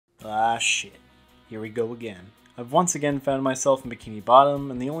Ah shit, here we go again. I've once again found myself in Bikini Bottom,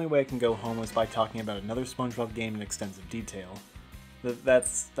 and the only way I can go home is by talking about another Spongebob game in extensive detail.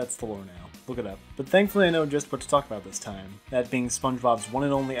 That's the lore now. Look it up. But thankfully I know just what to talk about this time. That being SpongeBob's one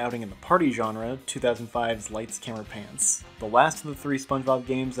and only outing in the party genre, 2005's Lights, Camera, Pants. The last of the three SpongeBob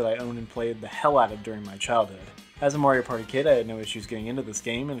games that I owned and played the hell out of during my childhood. As a Mario Party kid, I had no issues getting into this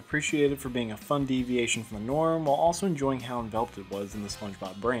game and appreciated it for being a fun deviation from the norm while also enjoying how enveloped it was in the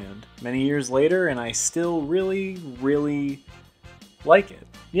SpongeBob brand. Many years later, and I still really like it.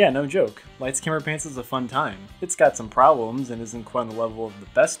 Yeah, no joke. Lights, Camera, Pants is a fun time. It's got some problems and isn't quite on the level of the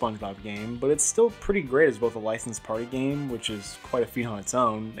best SpongeBob game, but it's still pretty great as both a licensed party game, which is quite a feat on its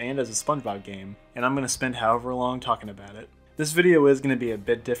own, and as a SpongeBob game, and I'm going to spend however long talking about it. This video is going to be a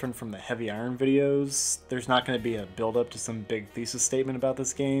bit different from the Heavy Iron videos. There's not going to be a build-up to some big thesis statement about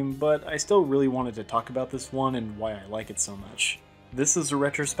this game, but I still really wanted to talk about this one and why I like it so much. This is a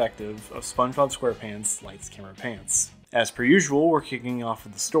retrospective of SpongeBob SquarePants Lights, Camera, Pants. As per usual, we're kicking off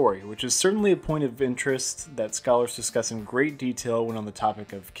with the story, which is certainly a point of interest that scholars discuss in great detail when on the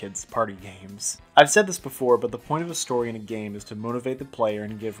topic of kids' party games. I've said this before, but the point of a story in a game is to motivate the player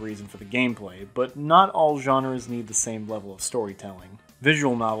and give reason for the gameplay, but not all genres need the same level of storytelling.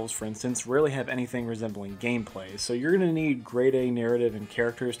 Visual novels, for instance, rarely have anything resembling gameplay, so you're going to need grade A narrative and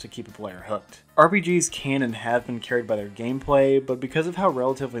characters to keep a player hooked. RPGs can and have been carried by their gameplay, but because of how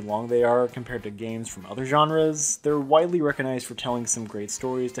relatively long they are compared to games from other genres, they're widely recognized for telling some great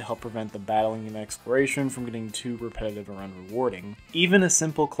stories to help prevent the battling and exploration from getting too repetitive or unrewarding. Even a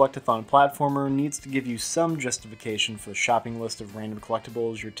simple collectathon platformer needs to give you some justification for the shopping list of random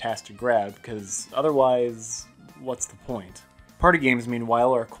collectibles you're tasked to grab, because otherwise, what's the point? Party games,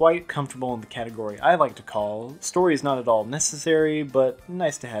 meanwhile, are quite comfortable in the category I like to call story is not at all necessary, but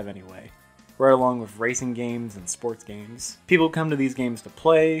nice to have anyway. Right along with racing games and sports games. People come to these games to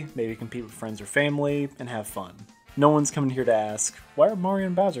play, maybe compete with friends or family, and have fun. No one's coming here to ask, why are Mario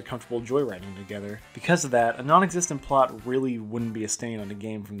and Bowser comfortable joyriding together? Because of that, a non-existent plot really wouldn't be a stain on a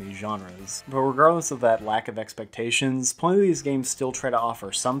game from these genres. But regardless of that lack of expectations, plenty of these games still try to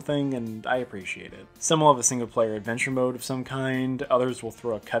offer something, and I appreciate it. Some will have a single-player adventure mode of some kind, others will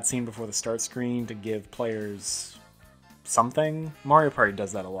throw a cutscene before the start screen to give players something. Mario Party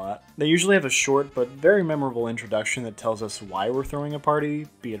does that a lot. They usually have a short but very memorable introduction that tells us why we're throwing a party,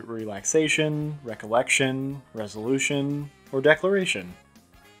 be it relaxation, recollection, resolution, or declaration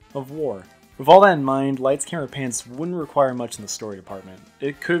of war. With all that in mind, Lights, Camera, Pants wouldn't require much in the story department.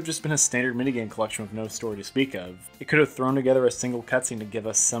 It could have just been a standard minigame collection with no story to speak of. It could have thrown together a single cutscene to give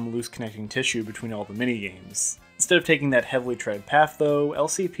us some loose connecting tissue between all the minigames. Instead of taking that heavily tread path though,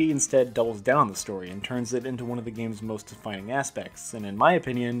 LCP instead doubles down on the story and turns it into one of the game's most defining aspects, and in my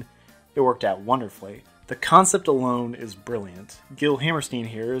opinion, it worked out wonderfully. The concept alone is brilliant. Gil Hammerstein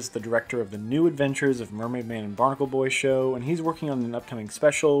here is the director of the New Adventures of Mermaid Man and Barnacle Boy show, and he's working on an upcoming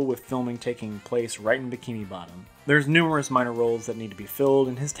special with filming taking place right in Bikini Bottom. There's numerous minor roles that need to be filled,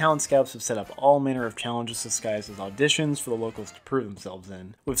 and his talent scouts have set up all manner of challenges disguised as auditions for the locals to prove themselves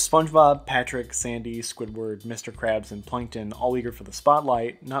in. With SpongeBob, Patrick, Sandy, Squidward, Mr. Krabs, and Plankton all eager for the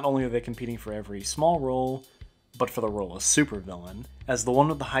spotlight, not only are they competing for every small role, but for the role of supervillain. As the one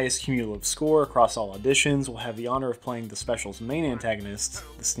with the highest cumulative score across all auditions will have the honor of playing the special's main antagonist,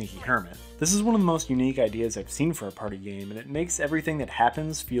 the Sneaky Hermit. This is one of the most unique ideas I've seen for a party game, and it makes everything that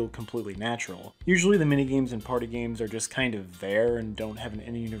happens feel completely natural. Usually the minigames in party games are just kind of there and don't have an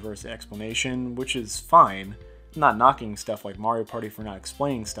in-universe explanation, which is fine. I'm not knocking stuff like Mario Party for not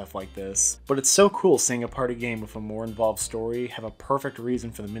explaining stuff like this, but it's so cool seeing a party game with a more involved story have a perfect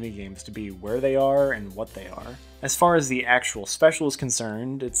reason for the minigames to be where they are and what they are. As far as the actual special is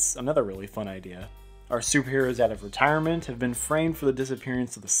concerned, it's another really fun idea. Our superheroes out of retirement have been framed for the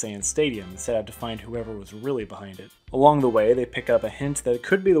disappearance of the Sand Stadium and set out to find whoever was really behind it. Along the way, they pick up a hint that it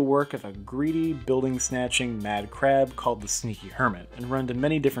could be the work of a greedy, building-snatching mad crab called the Sneaky Hermit, and run to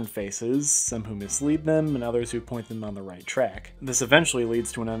many different faces, some who mislead them and others who point them on the right track. This eventually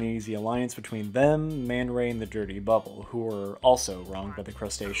leads to an uneasy alliance between them, Man Ray, and the Dirty Bubble, who were also wronged by the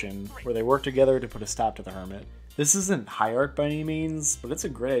crustacean, where they work together to put a stop to the Hermit. This isn't high art by any means, but it's a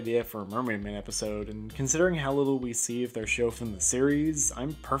great idea for a Mermaid Man episode, and considering how little we see of their show from the series,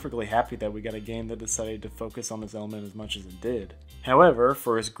 I'm perfectly happy that we got a game that decided to focus on this element as much as it did. However,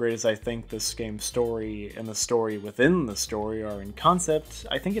 for as great as I think this game's story and the story within the story are in concept,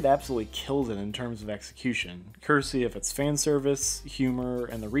 I think it absolutely kills it in terms of execution, courtesy of its fan service, humor,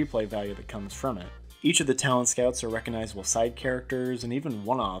 and the replay value that comes from it. Each of the talent scouts are recognizable side characters and even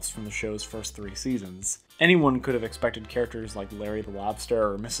one-offs from the show's first 3 seasons. Anyone could have expected characters like Larry the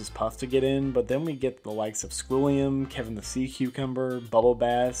Lobster or Mrs. Puff to get in, but then we get the likes of Squilliam, Kevin the Sea Cucumber, Bubble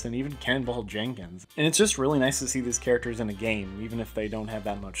Bass, and even Cannonball Jenkins. And it's just really nice to see these characters in a game, even if they don't have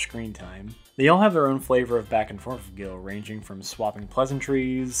that much screen time. They all have their own flavor of back and forth with Gil, ranging from swapping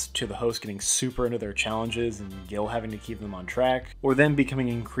pleasantries, to the host getting super into their challenges and Gil having to keep them on track, or them becoming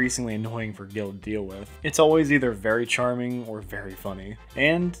increasingly annoying for Gil to deal with. It's always either very charming or very funny.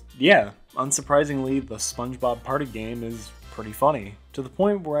 And yeah, unsurprisingly, the SpongeBob party game is pretty funny, to the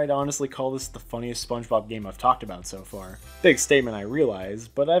point where I'd honestly call this the funniest SpongeBob game I've talked about so far. Big statement, I realize,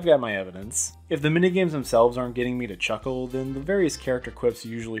 but I've got my evidence. If the minigames themselves aren't getting me to chuckle, then the various character quips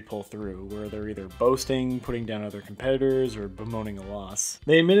usually pull through, where they're either boasting, putting down other competitors, or bemoaning a loss.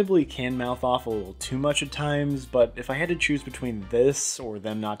 They admittedly can mouth off a little too much at times, but if I had to choose between this or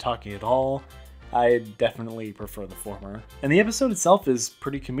them not talking at all, I'd definitely prefer the former. And the episode itself is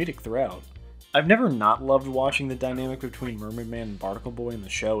pretty comedic throughout. I've never not loved watching the dynamic between Mermaid Man and Barnacle Boy in the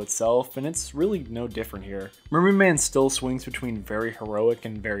show itself, and it's really no different here. Mermaid Man still swings between very heroic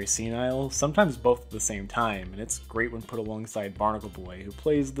and very senile, sometimes both at the same time, and it's great when put alongside Barnacle Boy, who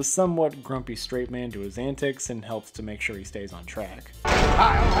plays the somewhat grumpy straight man to his antics and helps to make sure he stays on track.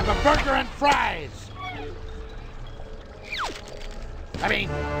 I'll have a burger and fries!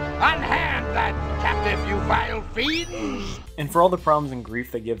 Unhand that captive, you vile fiends! And for all the problems and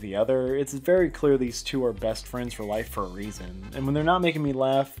grief they give the other, it's very clear these two are best friends for life for a reason. And when they're not making me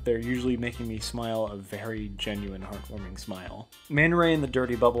laugh, they're usually making me smile a very genuine, heartwarming smile. Man Ray and the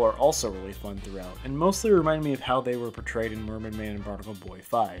Dirty Bubble are also really fun throughout, and mostly remind me of how they were portrayed in Mermaid Man and Barnacle Boy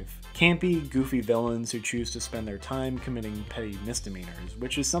 5. Campy, goofy villains who choose to spend their time committing petty misdemeanors,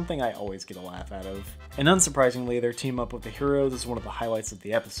 which is something I always get a laugh out of. And unsurprisingly, their team up with the heroes is one of the highlights of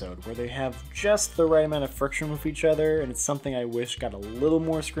the episode, where they have just the right amount of friction with each other, and it's something I wish got a little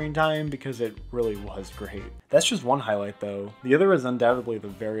more screen time because it really was great. That's just one highlight though. The other is undoubtedly the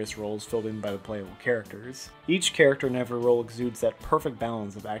various roles filled in by the playable characters. Each character in every role exudes that perfect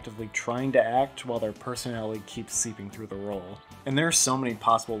balance of actively trying to act while their personality keeps seeping through the role. And there are so many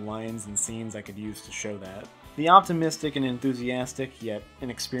possible lines and scenes I could use to show that. The optimistic and enthusiastic, yet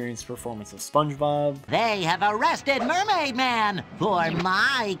inexperienced performance of Spongebob. They have arrested Mermaid Man for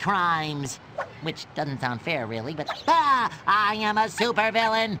my crimes. Which doesn't sound fair, really, but I am a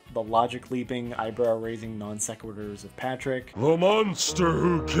supervillain. The logic-leaping, eyebrow-raising non-sequiturs of Patrick. The monster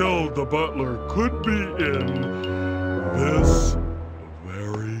who killed the butler could be in this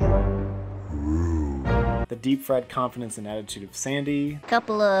very room. The deep-fried confidence and attitude of Sandy.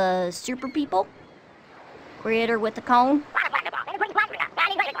 Couple of super people. Critter with the cone.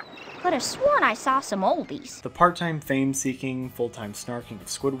 Could have sworn I saw some oldies. The part-time fame-seeking, full-time snarking of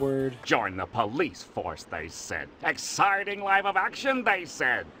Squidward. Join the police force, they said. Exciting life of action, they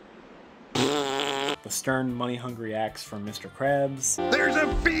said. The stern, money-hungry acts from Mr. Krabs. There's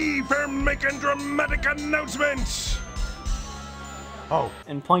a fee for making dramatic announcements! Oh.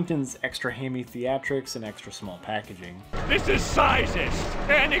 And Plankton's extra hammy theatrics and extra small packaging. This is sizest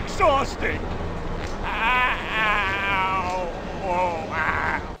and exhausting. Ow. Oh,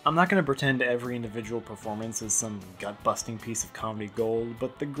 ow. I'm not going to pretend every individual performance is some gut-busting piece of comedy gold,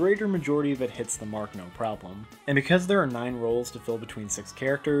 but the greater majority of it hits the mark no problem. And because there are 9 roles to fill between 6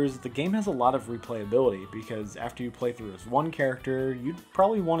 characters, the game has a lot of replayability, because after you play through as one character, you'd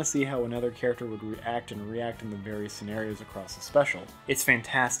probably want to see how another character would react in the various scenarios across the special. It's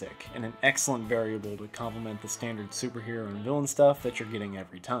fantastic, and an excellent variable to complement the standard superhero and villain stuff that you're getting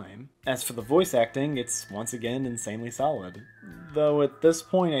every time. As for the voice acting, it's once again insanely solid. Though at this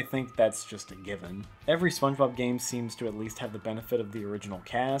point I think that's just a given. Every SpongeBob game seems to at least have the benefit of the original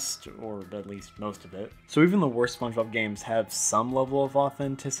cast, or at least most of it. So even the worst SpongeBob games have some level of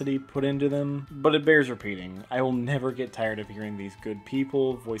authenticity put into them, but it bears repeating. I will never get tired of hearing these good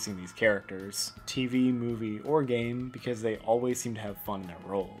people voicing these characters, TV, movie, or game, because they always seem to have fun in their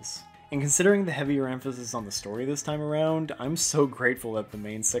roles. And considering the heavier emphasis on the story this time around, I'm so grateful that the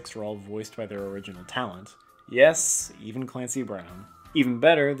main 6 are all voiced by their original talent. Yes, even Clancy Brown. Even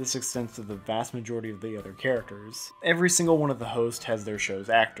better, this extends to the vast majority of the other characters. Every single one of the hosts has their show's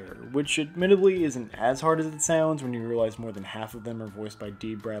actor, which admittedly isn't as hard as it sounds when you realize more than half of them are voiced by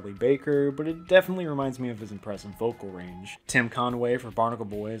D. Bradley Baker, but it definitely reminds me of his impressive vocal range. Tim Conway for Barnacle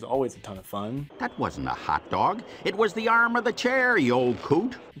Boy is always a ton of fun. That wasn't a hot dog. It was the arm of the chair, you old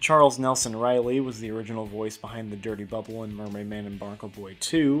coot. Charles Nelson Riley was the original voice behind the Dirty Bubble in Mermaid Man and Barnacle Boy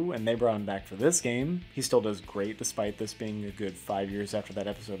 2, and they brought him back for this game. He still does great despite this being a good 5 years after that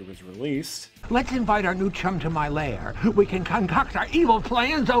episode was released. Let's invite our new chum to my lair. We can concoct our evil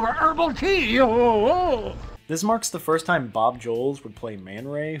plans over herbal tea. Oh. The This marks the first time Bob Joels would play Man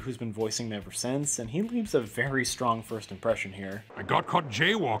Ray, who's been voicing him ever since, and he leaves a very strong first impression here. I got caught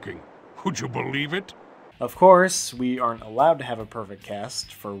jaywalking. Would you believe it? Of course, we aren't allowed to have a perfect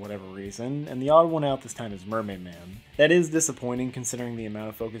cast for whatever reason, and the odd one out this time is Mermaid Man. That is disappointing considering the amount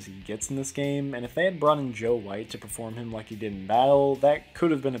of focus he gets in this game, and if they had brought in Joe White to perform him like he did in battle, that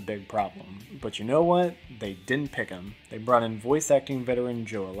could have been a big problem. But you know what? They didn't pick him. They brought in voice acting veteran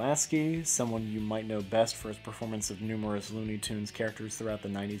Joe Alasky, someone you might know best for his performance of numerous Looney Tunes characters throughout the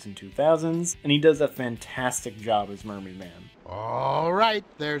 90s and 2000s, and he does a fantastic job as Mermaid Man. All right,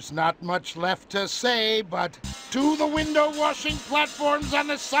 there's not much left to say, but to the window washing platforms on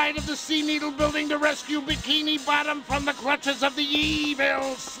the side of the Sea Needle building to rescue Bikini Bottom from the clutches of the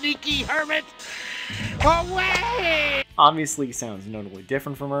evil, sneaky hermit. Away! Obviously he sounds notably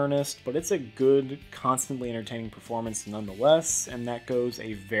different from Ernest, but it's a good, constantly entertaining performance nonetheless, and that goes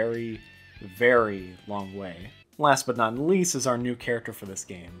a very, very long way. Last but not least is our new character for this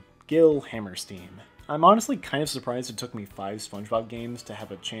game, Gil Hammerstein. I'm honestly kind of surprised it took me 5 SpongeBob games to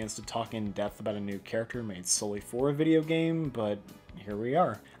have a chance to talk in depth about a new character made solely for a video game, but here we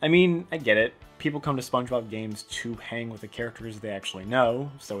are. I mean, I get it. People come to SpongeBob games to hang with the characters they actually know,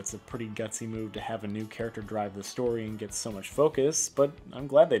 so it's a pretty gutsy move to have a new character drive the story and get so much focus, but I'm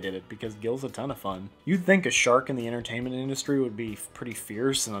glad they did it because Gil's a ton of fun. You'd think a shark in the entertainment industry would be pretty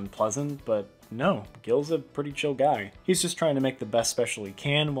fierce and unpleasant, but no, Gil's a pretty chill guy. He's just trying to make the best special he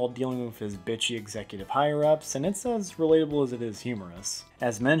can while dealing with his bitchy executive higher-ups, and it's as relatable as it is humorous.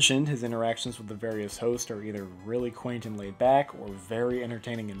 As mentioned, his interactions with the various hosts are either really quaint and laid back, or very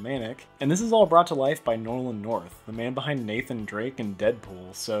entertaining and manic, and this is all brought to life by Nolan North, the man behind Nathan Drake and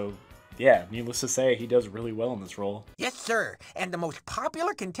Deadpool, so yeah, needless to say, he does really well in this role. Yes, sir. And the most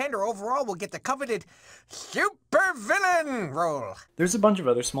popular contender overall will get the coveted supervillain role. There's a bunch of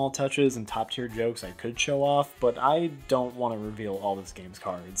other small touches and top-tier jokes I could show off, but I don't want to reveal all this game's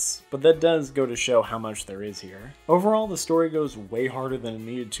cards. But that does go to show how much there is here. Overall, the story goes way harder than it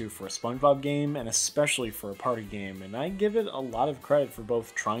needed to for a SpongeBob game, and especially for a party game, and I give it a lot of credit for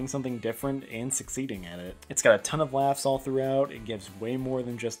both trying something different and succeeding at it. It's got a ton of laughs all throughout, it gives way more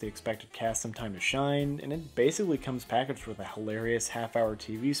than just the expected cast some time to shine, and it basically comes packaged with a hilarious half-hour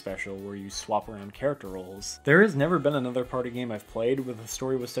TV special where you swap around character roles. There has never been another party game I've played with a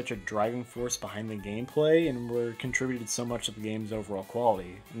story with such a driving force behind the gameplay and where contributed so much to the game's overall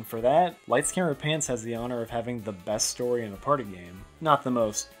quality, and for that, Lights Camera Pants has the honor of having the best story in a party game. Not the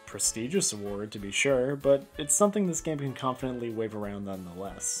most prestigious award, to be sure, but it's something this game can confidently wave around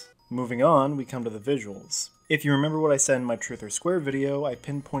nonetheless. Moving on, we come to the visuals. If you remember what I said in my Truth or Square video, I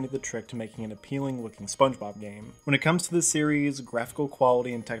pinpointed the trick to making an appealing looking SpongeBob game. When it comes to this series, graphical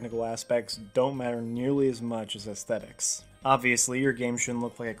quality and technical aspects don't matter nearly as much as aesthetics. Obviously, your game shouldn't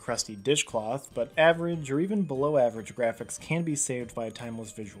look like a crusty dishcloth, but average or even below average graphics can be saved by a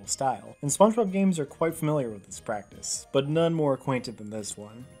timeless visual style. And SpongeBob games are quite familiar with this practice, but none more acquainted than this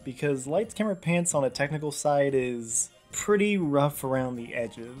one, because Lights Camera Pants on a technical side is pretty rough around the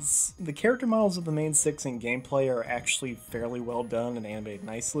edges. The character models of the main 6 in gameplay are actually fairly well done and animated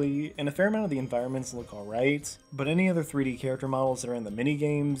nicely, and a fair amount of the environments look alright, but any other 3D character models that are in the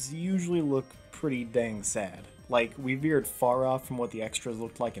minigames usually look pretty dang sad. Like, we veered far off from what the extras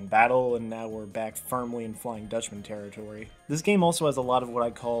looked like in battle, and now we're back firmly in Flying Dutchman territory. This game also has a lot of what I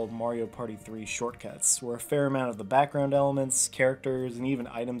call Mario Party 3 shortcuts, where a fair amount of the background elements, characters, and even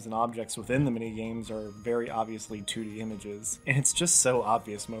items and objects within the minigames are very obviously 2D images. And it's just so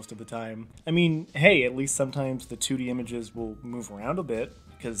obvious most of the time. I mean, hey, at least sometimes the 2D images will move around a bit,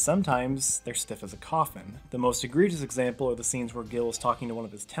 because sometimes they're stiff as a coffin. The most egregious example are the scenes where Gil is talking to one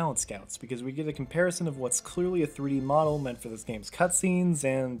of his talent scouts, because we get a comparison of what's clearly a 3D model meant for this game's cutscenes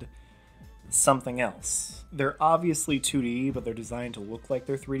and something else. They're obviously 2D, but they're designed to look like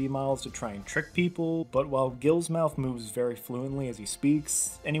they're 3D models to try and trick people, but while Gil's mouth moves very fluently as he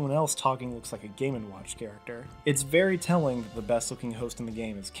speaks, anyone else talking looks like a Game & Watch character. It's very telling that the best looking host in the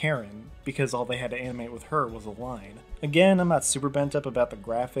game is Karen, because all they had to animate with her was a line. Again, I'm not super bent up about the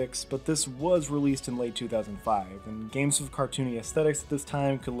graphics, but this was released in late 2005, and games with cartoony aesthetics at this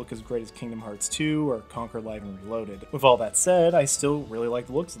time could look as great as Kingdom Hearts 2 or Conquer Live and Reloaded. With all that said, I still really like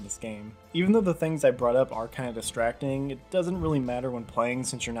the looks of this game. Even though the things I brought up are kind of distracting, it doesn't really matter when playing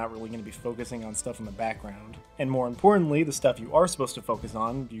since you're not really going to be focusing on stuff in the background. And more importantly, the stuff you are supposed to focus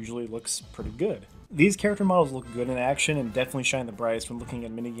on usually looks pretty good. These character models look good in action and definitely shine the brightest when looking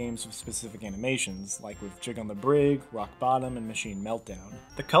at minigames with specific animations, like with Jig on the Brig, Rock Bottom, and Machine Meltdown.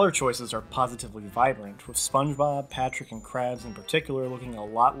 The color choices are positively vibrant, with Spongebob, Patrick, and Krabs in particular looking a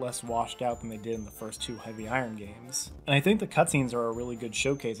lot less washed out than they did in the first two Heavy Iron games. And I think the cutscenes are a really good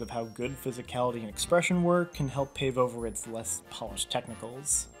showcase of how good physicality and expression work can help pave over its less polished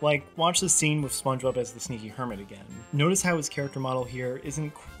technicals. Like, watch the scene with Spongebob as the sneaky hermit again. Notice how his character model here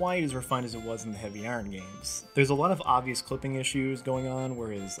isn't quite as refined as it was in the Heavy Iron games. There's a lot of obvious clipping issues going on where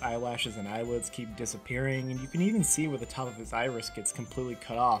his eyelashes and eyelids keep disappearing, and you can even see where the top of his iris gets completely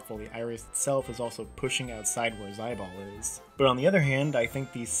cut off while the iris itself is also pushing outside where his eyeball is. But on the other hand, I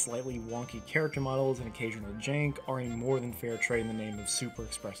think these slightly wonky character models and occasional jank are a more than fair trade in the name of super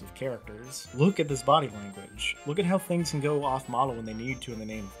expressive characters. Look at this body language. Look at how things can go off model when they need to in the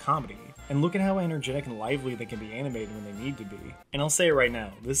name of comedy. And look at how energetic and lively they can be animated when they need to be. And I'll say it right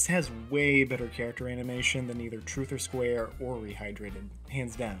now, this has way better character animation than either Truth or Square or Rehydrated,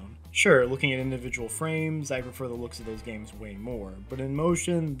 hands down. Sure, looking at individual frames, I prefer the looks of those games way more, but in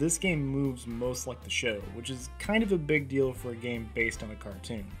motion, this game moves most like the show, which is kind of a big deal for a game based on a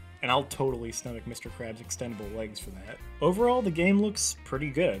cartoon. And I'll totally stomach Mr. Krabs' extendable legs for that. Overall, the game looks pretty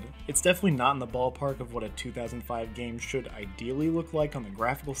good. It's definitely not in the ballpark of what a 2005 game should ideally look like on the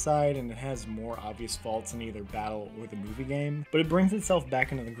graphical side, and it has more obvious faults in either Battle or the movie game, but it brings itself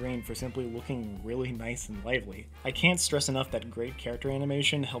back into the green for simply looking really nice and lively. I can't stress enough that great character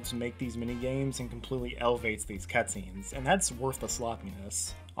animation helps make these minigames and completely elevates these cutscenes, and that's worth the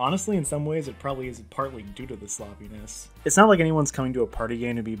sloppiness. Honestly, in some ways, it probably is partly due to the sloppiness. It's not like anyone's coming to a party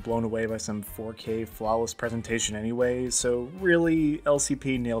game to be blown away by some 4K flawless presentation anyway, so really,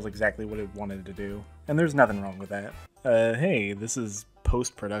 LCP nails exactly what it wanted to do. And there's nothing wrong with that. Hey, this is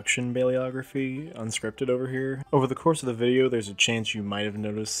post-production Baleography, unscripted over here. Over the course of the video, there's a chance you might have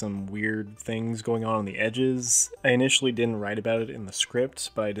noticed some weird things going on the edges. I initially didn't write about it in the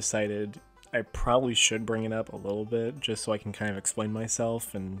script, but I decided I probably should bring it up a little bit, just so I can kind of explain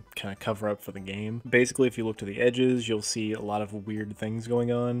myself and kind of cover up for the game. Basically, if you look to the edges, you'll see a lot of weird things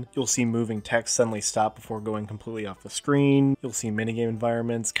going on. You'll see moving text suddenly stop before going completely off the screen. You'll see minigame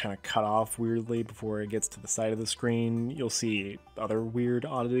environments kind of cut off weirdly before it gets to the side of the screen. You'll see other weird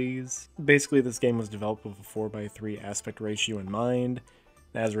oddities. Basically, this game was developed with a 4:3 aspect ratio in mind.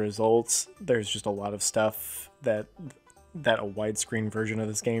 As a result, there's just a lot of stuff that a widescreen version of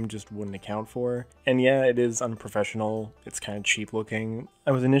this game just wouldn't account for. And yeah, it is unprofessional, it's kind of cheap looking.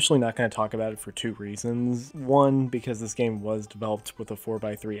 I was initially not going to talk about it for two reasons. One, because this game was developed with a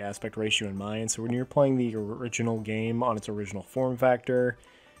 4:3 aspect ratio in mind, so when you're playing the original game on its original form factor,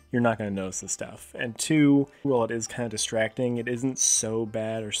 you're not going to notice this stuff. And two, while it is kind of distracting, it isn't so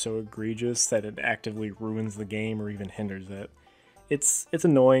bad or so egregious that it actively ruins the game or even hinders it. It's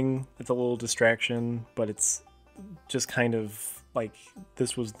annoying, it's a little distraction, but it's just kind of like,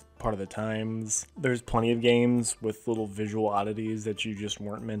 this was part of the times. There's plenty of games with little visual oddities that you just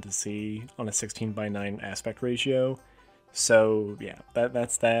weren't meant to see on a 16:9 aspect ratio. So yeah,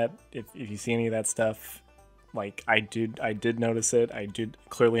 that's that. If you see any of that stuff, like I did notice it. I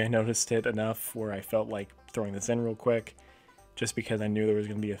noticed it enough where I felt like throwing this in real quick, just because I knew there was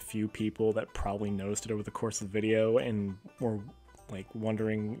going to be a few people that probably noticed it over the course of the video and were like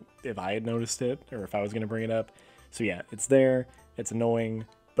wondering if I had noticed it or if I was going to bring it up. So yeah, it's there, it's annoying,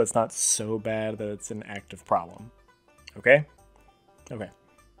 but it's not so bad that it's an active problem. Okay? Okay.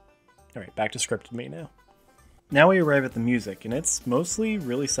 Alright, back to scripted me now. Now we arrive at the music, and it's mostly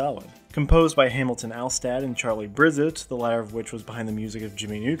really solid. Composed by Hamilton Alstad and Charlie Brizzett, the latter of which was behind the music of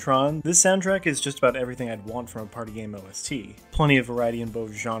Jimmy Neutron, this soundtrack is just about everything I'd want from a party game OST. Plenty of variety in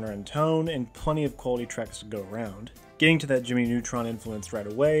both genre and tone, and plenty of quality tracks to go around. Getting to that Jimmy Neutron influence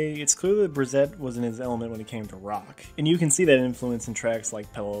right away, it's clear that Brizzett was in his element when it came to rock, and you can see that influence in tracks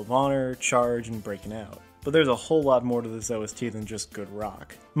like Pedal of Honor, Charge, and Breaking Out. But there's a whole lot more to this OST than just good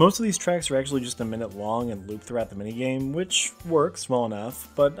rock. Most of these tracks are actually just a minute long and loop throughout the minigame, which works well enough,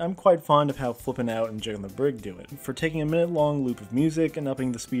 but I'm quite fond of how Flippin' Out and Jig on the Brig do it, for taking a minute-long loop of music and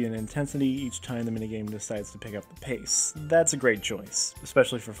upping the speed and intensity each time the minigame decides to pick up the pace. That's a great choice,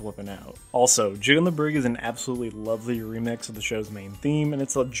 especially for Flippin' Out. Also, Jig on the Brig is an absolutely lovely remix of the show's main theme, and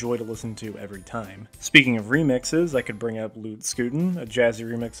it's a joy to listen to every time. Speaking of remixes, I could bring up Loot Scootin', a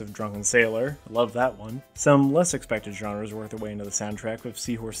jazzy remix of Drunken Sailor. I love that one. Some less expected genres work their way into the soundtrack, with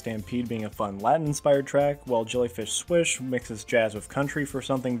Seahorse Stampede being a fun Latin-inspired track, while Jellyfish Swish mixes jazz with country for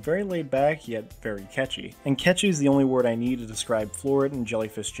something very laid-back yet very catchy. And catchy is the only word I need to describe Floret and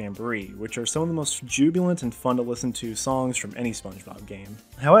Jellyfish Jamboree, which are some of the most jubilant and fun to listen to songs from any Spongebob game.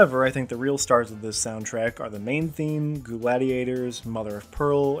 However, I think the real stars of this soundtrack are the main theme, Gladiators, Mother of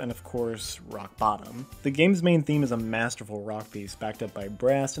Pearl, and of course, Rock Bottom. The game's main theme is a masterful rock piece backed up by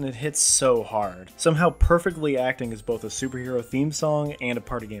brass, and it hits so hard, somehow perfectly acting as both a superhero theme song and a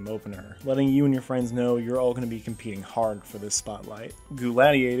party game opener, letting you and your friends know you're all going to be competing hard for this spotlight.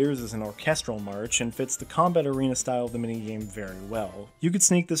 Gladiators is an orchestral march and fits the combat arena style of the minigame very well. You could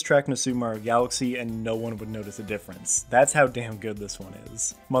sneak this track into Super Mario Galaxy and no one would notice a difference. That's how damn good this one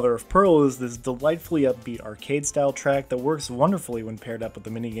is. Mother of Pearl is this delightfully upbeat arcade-style track that works wonderfully when paired up with a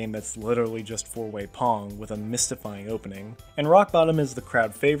minigame that's literally just four-way Pong with a mystifying opening. And Rock Bottom is the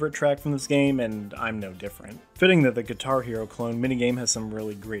crowd favorite track from this game, and I'm no different. Fitting that the Guitar Hero clone minigame has some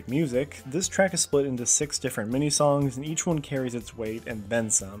really great music, this track is split into 6 different mini-songs and each one carries its weight and then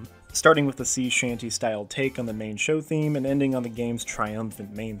some, starting with the sea shanty style take on the main show theme and ending on the game's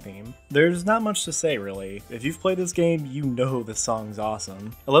triumphant main theme. There's not much to say really. If you've played this game, you know this song's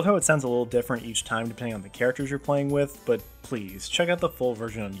awesome. I love how it sounds a little different each time depending on the characters you're playing with, but please, check out the full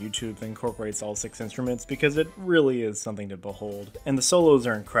version on YouTube that incorporates all 6 instruments because it really is something to behold. And the solos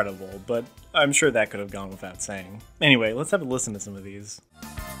are incredible, but I'm sure that could have gone without saying. Anyway, let's have a listen to some of these.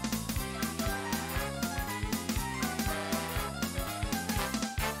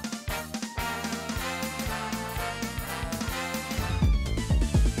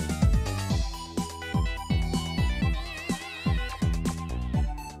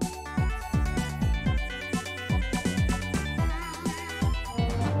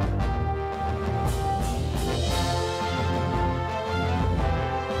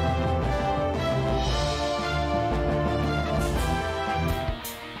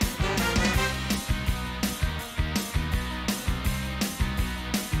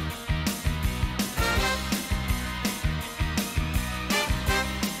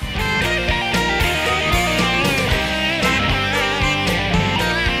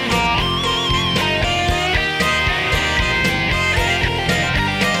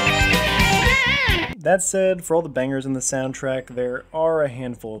 That said, for all the bangers in the soundtrack, there are a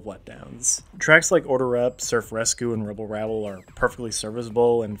handful of letdowns. Tracks like Order Up, Surf Rescue, and Ribble Rabble are perfectly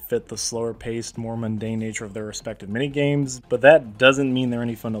serviceable and fit the slower-paced, more mundane nature of their respective minigames, but that doesn't mean they're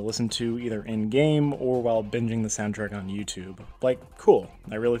any fun to listen to either in-game or while binging the soundtrack on YouTube. Like, cool,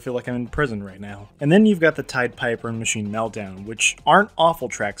 I really feel like I'm in prison right now. And then you've got the Tide Piper and Machine Meltdown, which aren't awful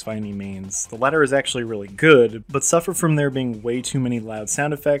tracks by any means. The latter is actually really good, but suffer from there being way too many loud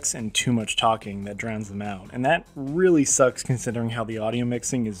sound effects and too much talking that drowns them out, and that really sucks considering how the audio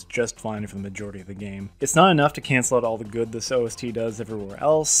mixing is just fine for the majority of the game. It's not enough to cancel out all the good this OST does everywhere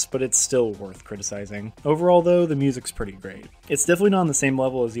else, but it's still worth criticizing. Overall though, the music's pretty great. It's definitely not on the same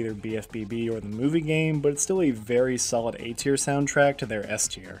level as either BFBB or the movie game, but it's still a very solid A-tier soundtrack to their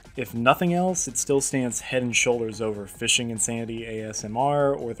S-tier. If nothing else, it still stands head and shoulders over Fishing Insanity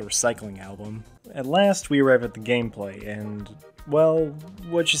ASMR or the Recycling album. At last, we arrive at the gameplay, and well,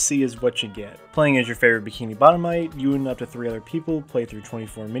 what you see is what you get. Playing as your favorite Bikini Bottomite, you and up to 3 other people play through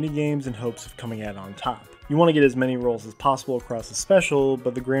 24 minigames in hopes of coming out on top. You want to get as many roles as possible across the special,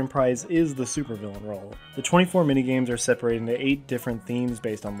 but the grand prize is the supervillain role. The 24 minigames are separated into 8 different themes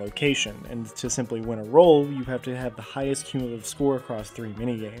based on location, and to simply win a role, you have to have the highest cumulative score across 3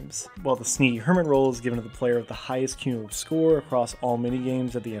 minigames, while the Sneaky Hermit role is given to the player with the highest cumulative score across all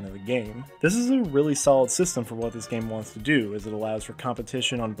minigames at the end of the game. This is a really solid system for what this game wants to do, as it allows for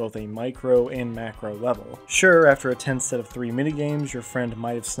competition on both a micro and macro level. Sure, after a tense set of 3 minigames, your friend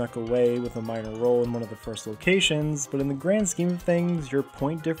might have snuck away with a minor role in one of the first locations, but in the grand scheme of things, your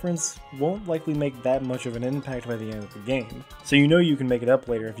point difference won't likely make that much of an impact by the end of the game. So you know you can make it up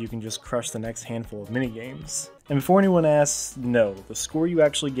later if you can just crush the next handful of minigames. And before anyone asks, no, the score you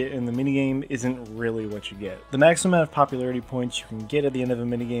actually get in the minigame isn't really what you get. The maximum amount of popularity points you can get at the end of a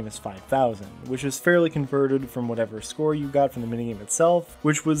minigame is 5,000, which is fairly converted from whatever score you got from the minigame itself,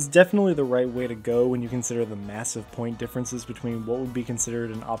 which was definitely the right way to go when you consider the massive point differences between what would be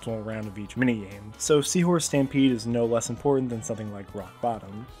considered an optimal round of each minigame. So Seahorse Stampede is no less important than something like Rock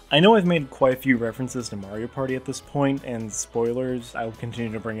Bottom. I know I've made quite a few references to Mario Party at this point, and spoilers, I will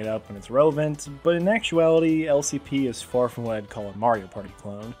continue to bring it up when it's relevant, but in actuality, LCP is far from what I'd call a Mario Party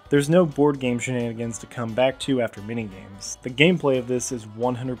clone. There's no board game shenanigans to come back to after minigames. The gameplay of this is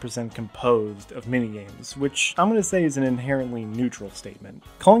 100% composed of minigames, which I'm going to say is an inherently neutral statement.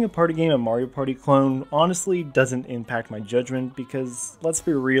 Calling a party game a Mario Party clone honestly doesn't impact my judgment because, let's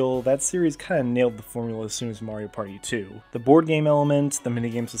be real, that series kinda nailed the formula as soon as Mario Party 2. The board game element, the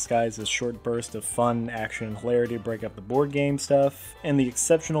minigames disguised as short bursts of fun, action, and hilarity to break up the board game stuff, and the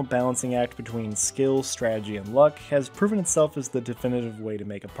exceptional balancing act between skill, strategy, and luck has proven itself as the definitive way to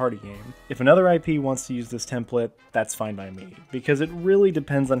make a party game. If another IP wants to use this template, that's fine by me, because it really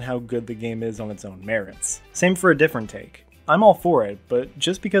depends on how good the game is on its own merits. Same for a different take. I'm all for it, but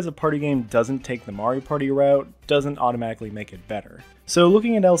just because a party game doesn't take the Mario Party route doesn't automatically make it better. So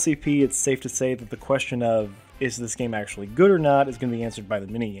looking at LCP, it's safe to say that the question of, is this game actually good or not, is going to be answered by the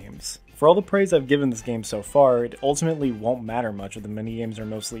minigames. For all the praise I've given this game so far, it ultimately won't matter much if the minigames are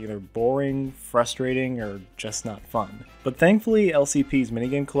mostly either boring, frustrating, or just not fun. But thankfully, LCP's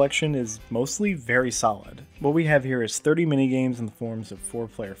minigame collection is mostly very solid. What we have here is 30 minigames in the forms of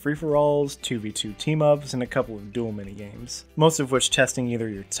 4-player free-for-alls, 2v2 team-ups, and a couple of dual minigames, most of which testing either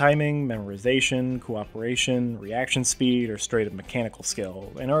your timing, memorization, cooperation, reaction speed, or straight-up mechanical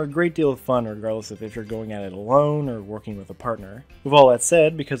skill, and are a great deal of fun regardless of if you're going at it alone or working with a partner. With all that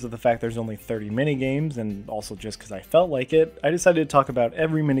said, because of the fact there's only 30 minigames, and also just because I felt like it, I decided to talk about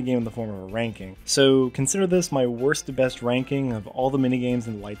every minigame in the form of a ranking. So consider this my worst to best ranking of all the minigames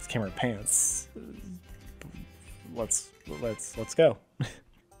in Lights, Camera, Pants. Let's go.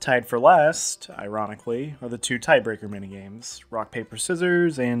 Tied for last, ironically, are the two tiebreaker minigames, Rock, Paper,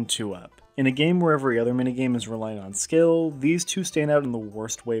 Scissors, and 2-Up. In a game where every other minigame is reliant on skill, these two stand out in the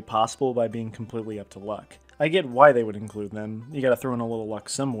worst way possible by being completely up to luck. I get why they would include them, you gotta throw in a little luck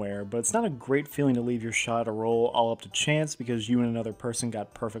somewhere, but it's not a great feeling to leave your shot to roll all up to chance because you and another person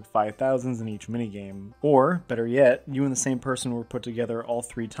got perfect 5,000s in each minigame. Or, better yet, you and the same person were put together all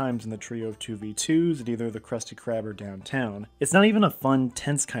 3 times in the trio of 2v2s at either the Krusty Krab or Downtown. It's not even a fun,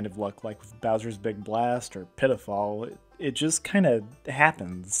 tense kind of luck like with Bowser's Big Blast or Pitfall, it just kinda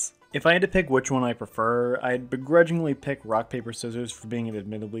happens. If I had to pick which one I prefer, I'd begrudgingly pick Rock, Paper, Scissors for being an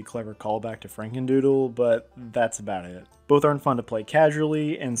admittedly clever callback to Frankendoodle, but that's about it. Both aren't fun to play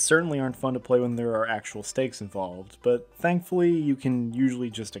casually, and certainly aren't fun to play when there are actual stakes involved, but thankfully you can usually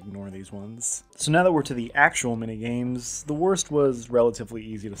just ignore these ones. So now that we're to the actual minigames, the worst was relatively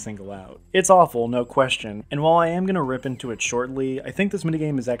easy to single out. It's awful, no question, and while I am going to rip into it shortly, I think this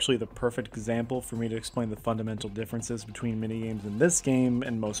minigame is actually the perfect example for me to explain the fundamental differences between minigames in this game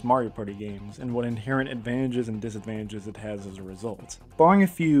and most Mario Party games, and what inherent advantages and disadvantages it has as a result. Barring a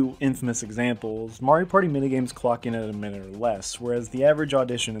few infamous examples, Mario Party minigames clock in at a minute or less, whereas the average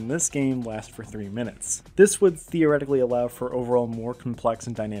audition in this game lasts for 3 minutes. This would theoretically allow for overall more complex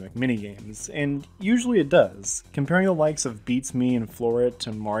and dynamic minigames, and usually it does. Comparing the likes of Beats Me and Florit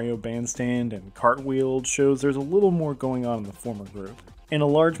to Mario Bandstand and Cartwheel shows there's a little more going on in the former group. And a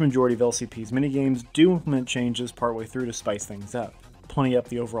large majority of LCP's minigames do implement changes partway through to spice things up. Plenty up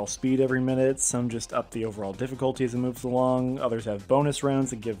the overall speed every minute, some just up the overall difficulty as it moves along, others have bonus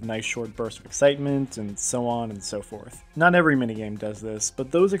rounds that give nice short bursts of excitement, and so on and so forth. Not every minigame does this,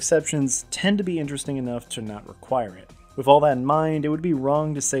 but those exceptions tend to be interesting enough to not require it. With all that in mind, it would be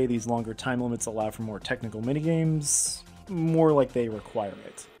wrong to say these longer time limits allow for more technical minigames, more like they require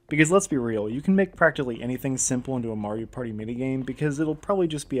it. Because let's be real, you can make practically anything simple into a Mario Party minigame because it'll probably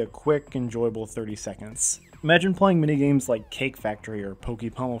just be a quick, enjoyable 30 seconds. Imagine playing minigames like Cake Factory or Pokey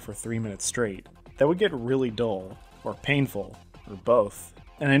Pummel for 3 minutes straight. That would get really dull, or painful, or both.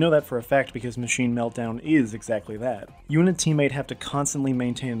 And I know that for a fact because Machine Meltdown is exactly that. You and a teammate have to constantly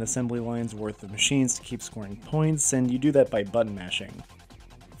maintain an assembly line's worth of machines to keep scoring points, and you do that by button mashing.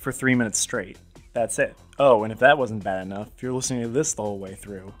 For 3 minutes straight. That's it. Oh, and if that wasn't bad enough, you're listening to this the whole way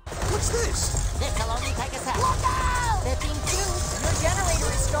through. What's this? This will only take a sec. Look out! 15 cubes. Your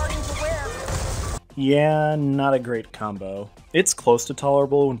generator is starting to wear. Yeah, not a great combo. It's close to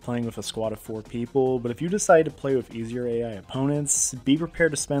tolerable when playing with a squad of 4 people, but if you decide to play with easier AI opponents, be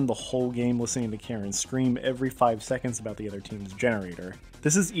prepared to spend the whole game listening to Karen scream every 5 seconds about the other team's generator.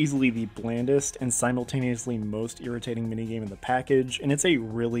 This is easily the blandest and simultaneously most irritating minigame in the package, and it's a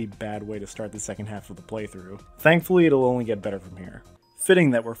really bad way to start the second half of the playthrough. Thankfully, it'll only get better from here.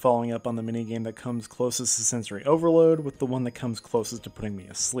 Fitting that we're following up on the minigame that comes closest to sensory overload with the one that comes closest to putting me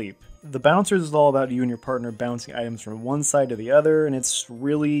asleep. The Bouncers is all about you and your partner bouncing items from one side to the other, and it's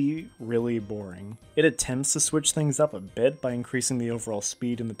really, really boring. It attempts to switch things up a bit by increasing the overall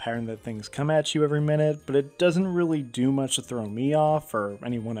speed and the pattern that things come at you every minute, but it doesn't really do much to throw me off, or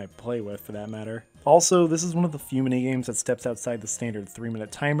anyone I play with for that matter. Also, this is one of the few minigames that steps outside the standard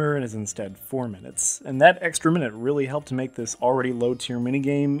 3-minute timer and is instead 4 minutes, and that extra minute really helped to make this already low-tier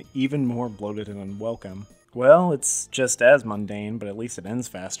minigame even more bloated and unwelcome. Well, it's just as mundane, but at least it ends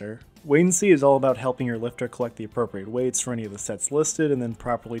faster. Wait and See is all about helping your lifter collect the appropriate weights for any of the sets listed and then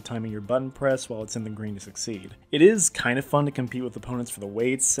properly timing your button press while it's in the green to succeed. It is kind of fun to compete with opponents for the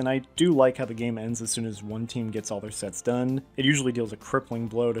weights, and I do like how the game ends as soon as one team gets all their sets done. It usually deals a crippling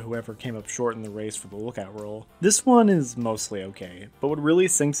blow to whoever came up short in the race for the lookout roll. This one is mostly okay, but what really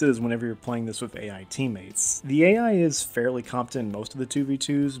sinks it is whenever you're playing this with AI teammates. The AI is fairly competent in most of the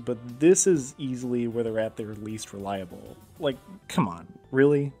 2v2s, but this is easily where they're at their least reliable. Like, come on,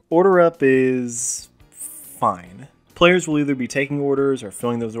 really? Order Up is fine. Players will either be taking orders or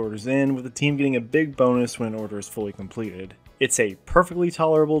filling those orders in, with the team getting a big bonus when an order is fully completed. It's a perfectly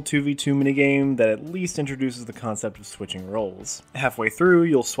tolerable 2v2 minigame that at least introduces the concept of switching roles. Halfway through,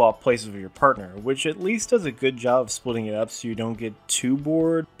 you'll swap places with your partner, which at least does a good job of splitting it up so you don't get too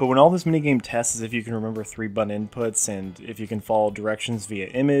bored, but when all this minigame tests is if you can remember 3 button inputs and if you can follow directions via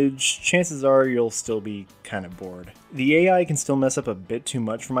image, chances are you'll still be kind of bored. The AI can still mess up a bit too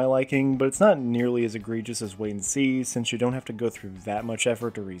much for my liking, but it's not nearly as egregious as Wait and See since you don't have to go through that much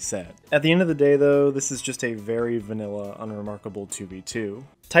effort to reset. At the end of the day though, this is just a very vanilla, unremarkable 2v2.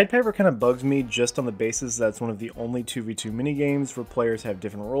 Tide Piper kind of bugs me just on the basis that it's one of the only 2v2 minigames where players have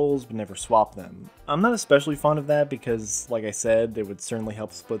different roles but never swap them. I'm not especially fond of that because, like I said, it would certainly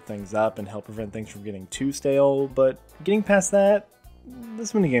help split things up and help prevent things from getting too stale, but getting past that,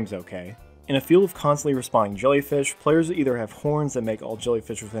 this minigame's okay. In a field of constantly respawning jellyfish, players either have horns that make all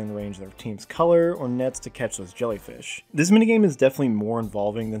jellyfish within range of their team's color, or nets to catch those jellyfish. This minigame is definitely more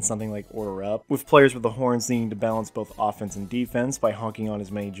involving than something like Order Up, with players with the horns needing to balance both offense and defense by honking on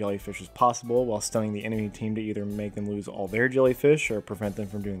as many jellyfish as possible while stunning the enemy team to either make them lose all their jellyfish or prevent them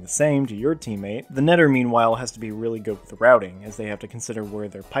from doing the same to your teammate. The netter, meanwhile, has to be really good with the routing, as they have to consider where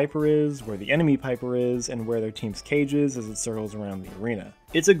their piper is, where the enemy piper is, and where their team's cage is as it circles around the arena.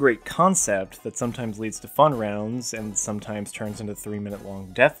 It's a great concept that sometimes leads to fun rounds and sometimes turns into 3-minute long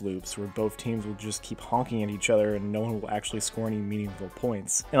death loops where both teams will just keep honking at each other and no one will actually score any meaningful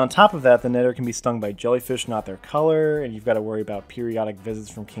points. And on top of that, the netter can be stung by jellyfish not their color, and you've got to worry about periodic visits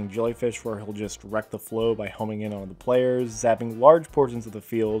from King Jellyfish where he'll just wreck the flow by homing in on the players, zapping large portions of the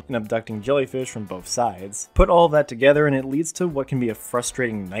field, and abducting jellyfish from both sides. Put all of that together and it leads to what can be a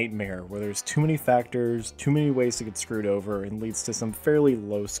frustrating nightmare where there's too many factors, too many ways to get screwed over, and leads to some fairly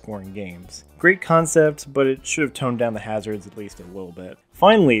low-scoring games. Great concept, but it should have toned down the hazards at least a little bit.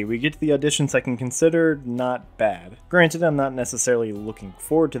 Finally, we get to the auditions I can consider not bad. Granted, I'm not necessarily looking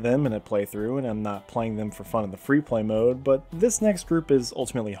forward to them in a playthrough, and I'm not playing them for fun in the free play mode, but this next group is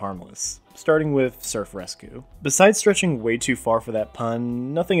ultimately harmless. Starting with Surf Rescue. Besides stretching way too far for that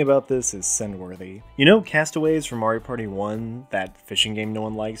pun, nothing about this is send-worthy. You know Castaways from Mario Party 1, that fishing game no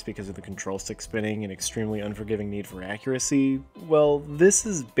one likes because of the control stick spinning and extremely unforgiving need for accuracy? Well, this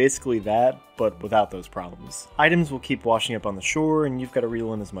is basically that, but without those problems. Items will keep washing up on the shore, and you've got to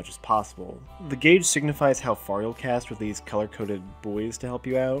reel in as much as possible. The gauge signifies how far you'll cast with these color-coded buoys to help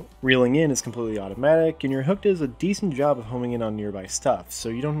you out. Reeling in is completely automatic, and your hook does a decent job of homing in on nearby stuff, so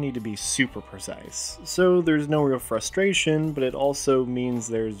you don't need to be super precise. So there's no real frustration, but it also means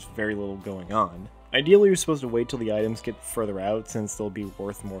there's very little going on. Ideally, you're supposed to wait till the items get further out since they'll be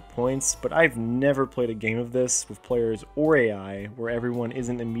worth more points, but I've never played a game of this with players or AI where everyone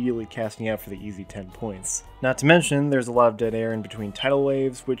isn't immediately casting out for the easy 10 points. Not to mention, there's a lot of dead air in between tidal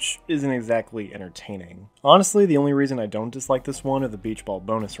waves, which isn't exactly entertaining. Honestly, the only reason I don't dislike this one are the beach ball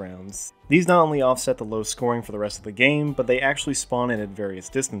bonus rounds. These not only offset the low scoring for the rest of the game, but they actually spawn in at various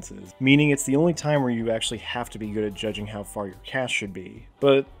distances, meaning it's the only time where you actually have to be good at judging how far your cast should be.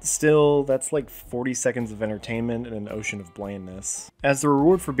 But still, that's like 40 seconds of entertainment in an ocean of blandness. As the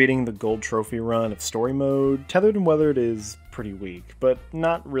reward for beating the gold trophy run of story mode, Tethered and Weathered is pretty weak, but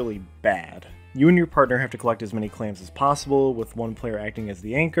not really bad. You and your partner have to collect as many clams as possible, with one player acting as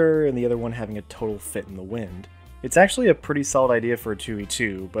the anchor and the other one having a total fit in the wind. It's actually a pretty solid idea for a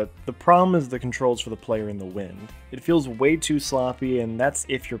 2v2, but the problem is the controls for the player in the wind. It feels way too sloppy, and that's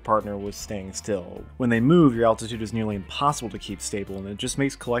if your partner was staying still. When they move, your altitude is nearly impossible to keep stable, and it just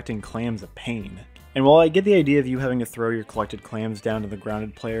makes collecting clams a pain. And while I get the idea of you having to throw your collected clams down to the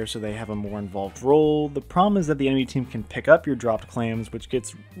grounded player so they have a more involved role, the problem is that the enemy team can pick up your dropped clams, which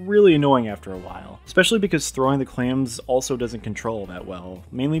gets really annoying after a while. Especially because throwing the clams also doesn't control that well,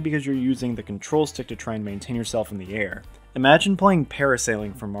 mainly because you're using the control stick to try and maintain yourself in the air. Imagine playing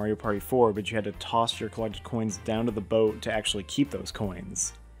parasailing from Mario Party 4, but you had to toss your collected coins down to the boat to actually keep those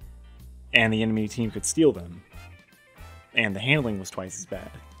coins. And the enemy team could steal them. And the handling was twice as bad.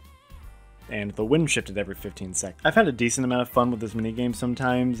 and the wind shifted every 15 seconds. I've had a decent amount of fun with this minigame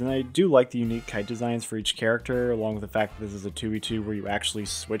sometimes, and I do like the unique kite designs for each character, along with the fact that this is a 2v2 where you actually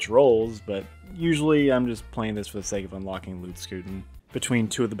switch roles, but usually I'm just playing this for the sake of unlocking loot scooting. Between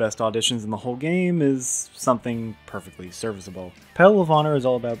two of the best auditions in the whole game is something perfectly serviceable. Pedal of Honor is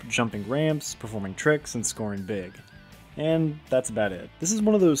all about jumping ramps, performing tricks, and scoring big. And that's about it. This is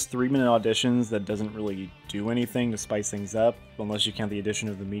one of those 3-minute auditions that doesn't really do anything to spice things up, unless you count the addition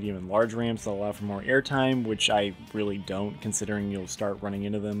of the medium and large ramps that allow for more airtime, which I really don't, considering you'll start running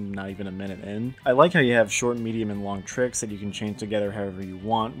into them not even a minute in. I like how you have short, medium, and long tricks that you can change together however you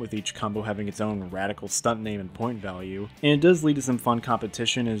want, with each combo having its own radical stunt name and point value. And it does lead to some fun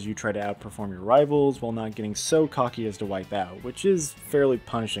competition as you try to outperform your rivals while not getting so cocky as to wipe out, which is fairly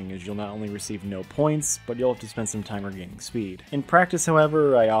punishing as you'll not only receive no points, but you'll have to spend some time regaining speed. In practice,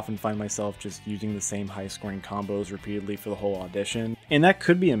 however, I often find myself just using the same high-scoring combos repeatedly for the whole audition, and that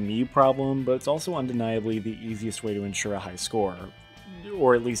could be a me problem, but it's also undeniably the easiest way to ensure a high score,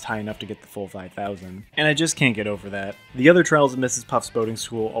 or at least high enough to get the full 5,000. And I just can't get over that. The other trials at Mrs. Puff's boating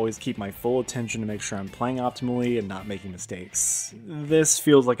school always keep my full attention to make sure I'm playing optimally and not making mistakes. This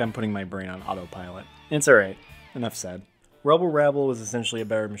feels like I'm putting my brain on autopilot. It's alright, enough said. Rubble Rabble is essentially a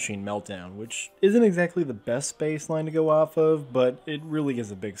better Machine Meltdown, which isn't exactly the best baseline to go off of, but it really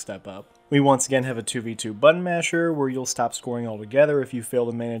is a big step up. We once again have a 2v2 button masher, where you'll stop scoring altogether if you fail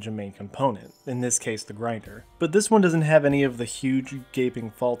to manage a main component, in this case the grinder. But this one doesn't have any of the huge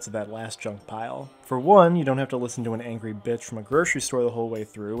gaping faults of that last junk pile. For one, you don't have to listen to an angry bitch from a grocery store the whole way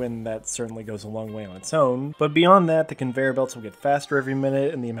through, and that certainly goes a long way on its own, but beyond that, the conveyor belts will get faster every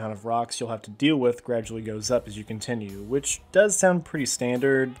minute, and the amount of rocks you'll have to deal with gradually goes up as you continue, which does sound pretty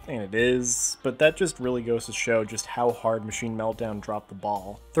standard, and it is, but that just really goes to show just how hard Machine Meltdown dropped the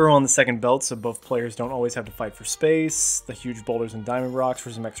ball. Throw on the second belt so both players don't always have to fight for space, the huge boulders and diamond rocks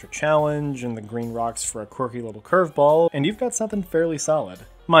for some extra challenge, and the green rocks for a quirky little curveball, and you've got something fairly solid.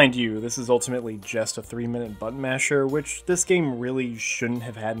 Mind you, this is ultimately just a 3-minute button masher, which this game really shouldn't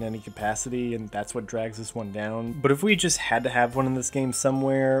have had in any capacity, and that's what drags this one down. But if we just had to have one in this game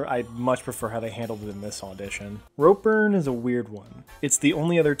somewhere, I'd much prefer how they handled it in this audition. Rope Burn is a weird one. It's the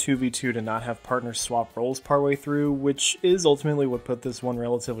only other 2v2 to not have partners swap roles partway through, which is ultimately what put this one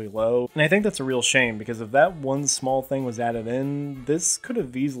relatively low, and I think that's a real shame, because if that one small thing was added in, this could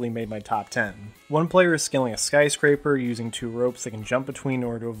have easily made my top 10. One player is scaling a skyscraper using 2 ropes they can jump between in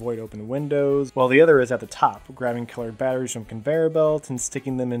order to avoid open windows, while the other is at the top, grabbing colored batteries from conveyor belts and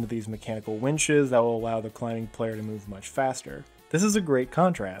sticking them into these mechanical winches that will allow the climbing player to move much faster. This is a great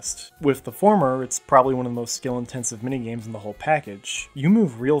contrast. With the former, it's probably one of the most skill-intensive minigames in the whole package. You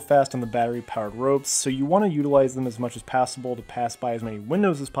move real fast on the battery-powered ropes, so you want to utilize them as much as possible to pass by as many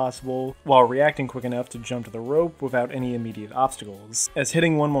windows as possible, while reacting quick enough to jump to the rope without any immediate obstacles, as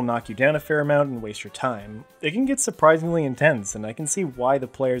hitting one will knock you down a fair amount and waste your time. It can get surprisingly intense, and I can see why the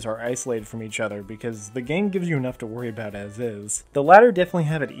players are isolated from each other, because the game gives you enough to worry about as is. The latter definitely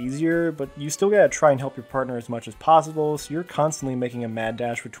have it easier, but you still gotta try and help your partner as much as possible, so you're constantly making a mad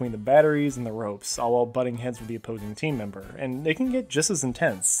dash between the batteries and the ropes, all while butting heads with the opposing team member, and it can get just as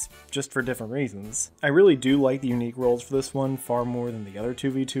intense, just for different reasons. I really do like the unique roles for this one far more than the other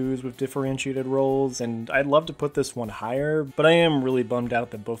 2v2s with differentiated roles, and I'd love to put this one higher, but I am really bummed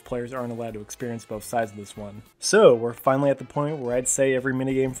out that both players aren't allowed to experience both sides of this one. So, we're finally at the point where I'd say every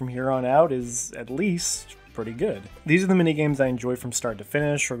minigame from here on out is, at least, pretty good. These are the minigames I enjoy from start to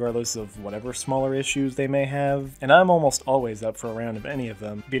finish, regardless of whatever smaller issues they may have, and I'm almost always up for a round of any of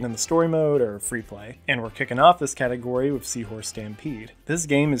them, be it in the story mode or free play. And we're kicking off this category with Seahorse Stampede. This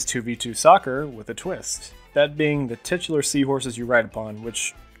game is 2v2 soccer with a twist, that being the titular seahorses you ride upon,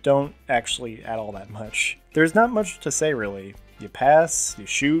 which don't actually add all that much. There's not much to say really. You pass, you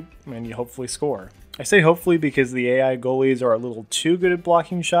shoot, and you hopefully score. I say hopefully because the AI goalies are a little too good at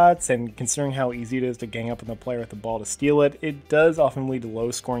blocking shots, and considering how easy it is to gang up on the player with the ball to steal it, it does often lead to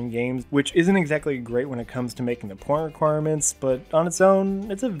low-scoring games, which isn't exactly great when it comes to making the point requirements, but on its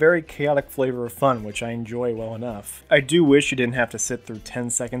own, it's a very chaotic flavor of fun, which I enjoy well enough. I do wish you didn't have to sit through 10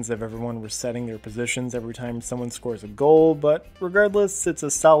 seconds of everyone resetting their positions every time someone scores a goal, but regardless, it's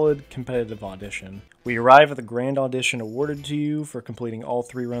a solid, competitive audition. We arrive at the grand audition awarded to you for completing all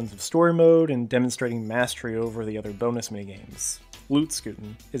 3 runs of story mode and demonstrating mastery over the other bonus minigames. Loot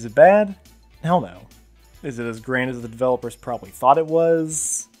scooting. Is it bad? Hell no. Is it as grand as the developers probably thought it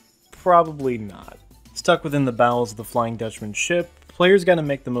was? Probably not. Stuck within the bowels of the Flying Dutchman ship, Players gotta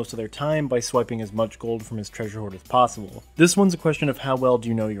make the most of their time by swiping as much gold from his treasure hoard as possible. This one's a question of how well do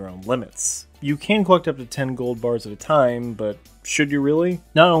you know your own limits. You can collect up to 10 gold bars at a time, but should you really?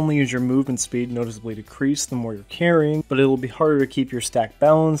 Not only is your movement speed noticeably decreased the more you're carrying, but it'll be harder to keep your stack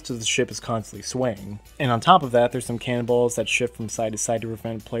balanced as the ship is constantly swaying. And on top of that, there's some cannonballs that shift from side to side to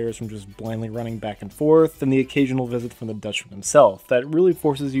prevent players from just blindly running back and forth, and the occasional visit from the Dutchman himself that really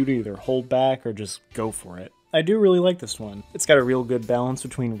forces you to either hold back or just go for it. I do really like this one. It's got a real good balance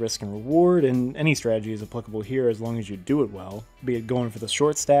between risk and reward, and any strategy is applicable here as long as you do it well, be it going for the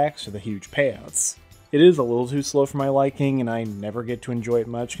short stacks or the huge payouts. It is a little too slow for my liking, and I never get to enjoy it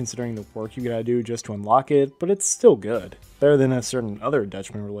much considering the work you gotta do just to unlock it, but it's still good. Better than a certain other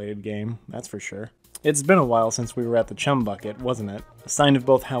Dutchman-related game, that's for sure. It's been a while since we were at the Chum Bucket, wasn't it? A sign of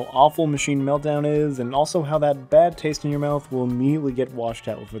both how awful Machine Meltdown is, and also how that bad taste in your mouth will immediately get washed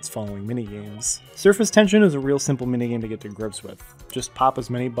out with its following minigames. Surface Tension is a real simple minigame to get to grips with. Just pop as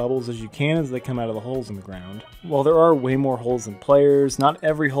many bubbles as you can as they come out of the holes in the ground. While there are way more holes than players, not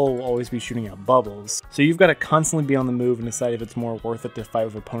every hole will always be shooting out bubbles, so you've got to constantly be on the move and decide if it's more worth it to fight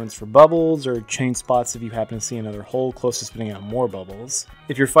with opponents for bubbles, or change spots if you happen to see another hole close to spitting out more bubbles.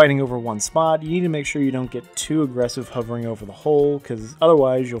 If you're fighting over one spot, you need to make sure you don't get too aggressive hovering over the hole, because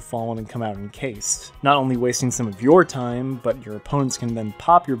otherwise you'll fall in and come out encased. Not only wasting some of your time, but your opponents can then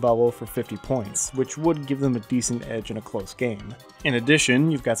pop your bubble for 50 points, which would give them a decent edge in a close game. In addition,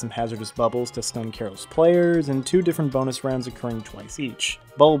 you've got some hazardous bubbles to stun careless players, and 2 different bonus rounds occurring twice each.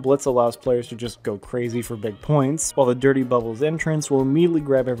 Bubble Blitz allows players to just go crazy for big points, while the Dirty Bubbles entrance will immediately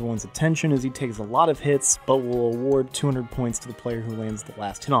grab everyone's attention as he takes a lot of hits, but will award 200 points to the player who lands the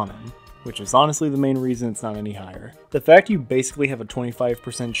last hit on him, which is honestly the main reason it's not any higher. The fact you basically have a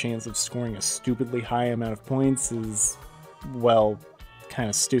 25% chance of scoring a stupidly high amount of points is, well,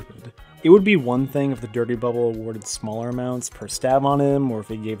 kinda stupid. It would be one thing if the Dirty Bubble awarded smaller amounts per stab on him, or if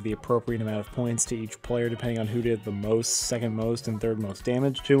it gave the appropriate amount of points to each player depending on who did the most, second most, and third most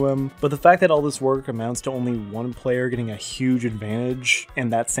damage to him. But the fact that all this work amounts to only one player getting a huge advantage,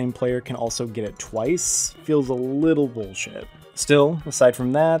 and that same player can also get it twice, feels a little bullshit. Still, aside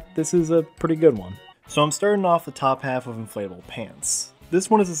from that, this is a pretty good one. So I'm starting off the top half of Inflatable Pants. This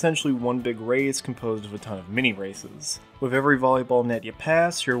one is essentially one big race composed of a ton of mini races. With every volleyball net you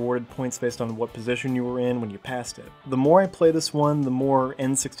pass, you're awarded points based on what position you were in when you passed it. The more I play this one, the more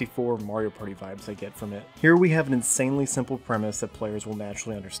N64 Mario Party vibes I get from it. Here we have an insanely simple premise that players will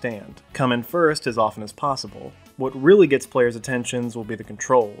naturally understand. Come in first as often as possible. What really gets players' attentions will be the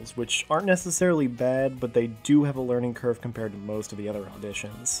controls, which aren't necessarily bad, but they do have a learning curve compared to most of the other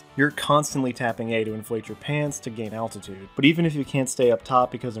auditions. You're constantly tapping A to inflate your pants to gain altitude, but even if you can't stay up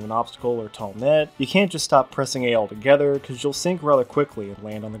top because of an obstacle or tall net, you can't just stop pressing A altogether, because you'll sink rather quickly and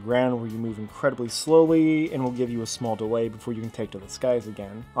land on the ground where you move incredibly slowly and will give you a small delay before you can take to the skies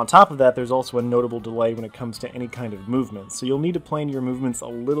again. On top of that, there's also a notable delay when it comes to any kind of movement, so you'll need to plan your movements a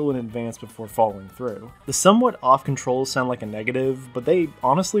little in advance before following through. The somewhat off controls sound like a negative, but they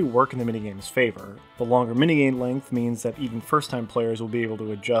honestly work in the minigame's favor. The longer minigame length means that even first-time players will be able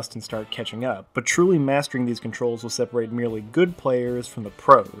to adjust and start catching up, but truly mastering these controls will separate merely good players from the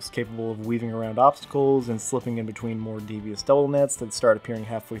pros, capable of weaving around obstacles and slipping in between more devious double nets that start appearing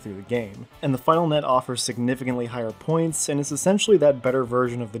halfway through the game. And the final net offers significantly higher points, and is essentially that better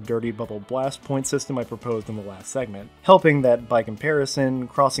version of the Dirty Bubble Blast point system I proposed in the last segment, helping that, by comparison,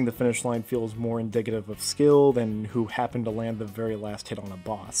 crossing the finish line feels more indicative of skill than who happened to land the very last hit on a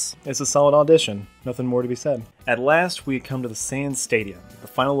boss. It's a solid audition, nothing more to be said. At last, we come to the Sand Stadium, the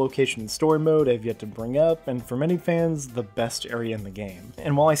final location in story mode I've yet to bring up, and for many fans, the best area in the game.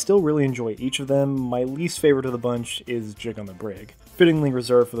 And while I still really enjoy each of them, my least favorite of the bunch is Jig on the Brig. Fittingly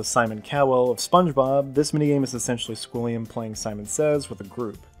reserved for the Simon Cowell of Spongebob, this minigame is essentially Squilliam playing Simon Says with a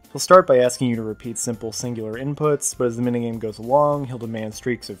group. He'll start by asking you to repeat simple singular inputs, but as the minigame goes along, he'll demand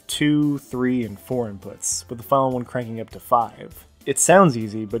streaks of 2, 3, and 4 inputs, with the final one cranking up to 5. It sounds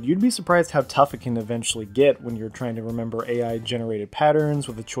easy, but you'd be surprised how tough it can eventually get when you're trying to remember AI-generated patterns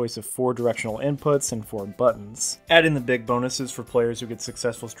with a choice of 4 directional inputs and 4 buttons. Add in the big bonuses for players who get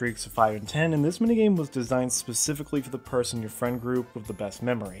successful streaks of 5 and 10, and this minigame was designed specifically for the person in your friend group with the best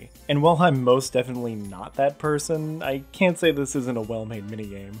memory. And while I'm most definitely not that person, I can't say this isn't a well-made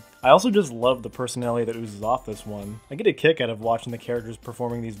minigame. I also just love the personality that oozes off this one. I get a kick out of watching the characters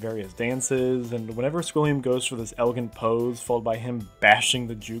performing these various dances, and whenever Squilliam goes for this elegant pose followed by him bashing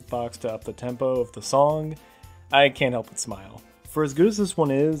the jukebox to up the tempo of the song, I can't help but smile. For as good as this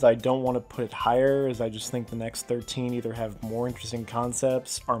one is, I don't want to put it higher, as I just think the next 13 either have more interesting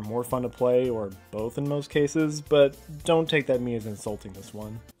concepts, are more fun to play, or both in most cases, but don't take that me as insulting this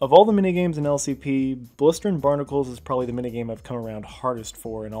one. Of all the minigames in LCP, Blistering Barnacles is probably the minigame I've come around hardest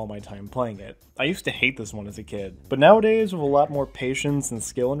for in all my time playing it. I used to hate this one as a kid, but nowadays with a lot more patience and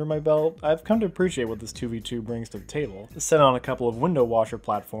skill under my belt, I've come to appreciate what this 2v2 brings to the table. Set on a couple of window washer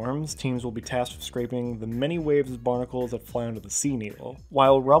platforms, teams will be tasked with scraping the many waves of barnacles that fly onto the sea needle.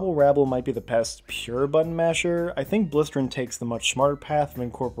 While Rubble Rabble might be the best pure button masher, I think Blistering takes the much smarter path of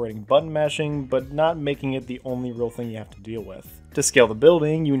incorporating button mashing, but not making it the only real thing you have to deal with. To scale the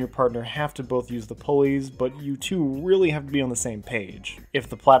building, you and your partner have to both use the pulleys, but you two really have to be on the same page. If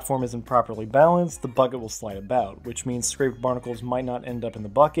the platform isn't properly balanced, the bucket will slide about, which means scraped barnacles might not end up in the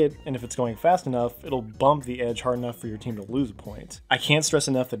bucket, and if it's going fast enough, it'll bump the edge hard enough for your team to lose a point. I can't stress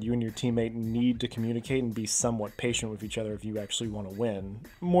enough that you and your teammate need to communicate and be somewhat patient with each other if you actually want to win,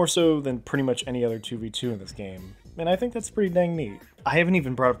 more so than pretty much any other 2v2 in this game, and I think that's pretty dang neat. I haven't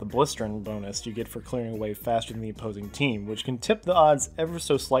even brought up the blistering bonus you get for clearing a wave faster than the opposing team, which can tip the odds ever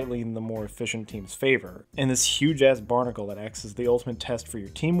so slightly in the more efficient team's favor. And this huge-ass barnacle that acts as the ultimate test for your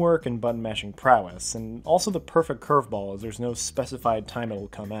teamwork and button-mashing prowess, and also the perfect curveball as there's no specified time it'll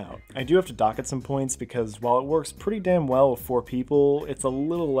come out. I do have to dock at some points because while it works pretty damn well with 4 people, it's a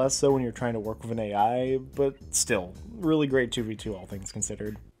little less so when you're trying to work with an AI, but still, really great 2v2 all things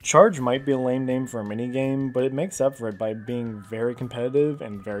considered. Charge might be a lame name for a minigame, but it makes up for it by being very competitive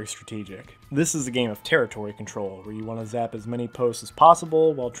and very strategic. This is a game of territory control, where you want to zap as many posts as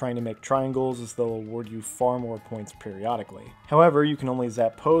possible while trying to make triangles as they'll award you far more points periodically. However, you can only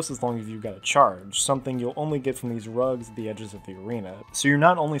zap posts as long as you've got a charge, something you'll only get from these rugs at the edges of the arena. So you're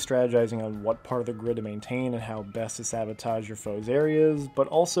not only strategizing on what part of the grid to maintain and how best to sabotage your foe's areas, but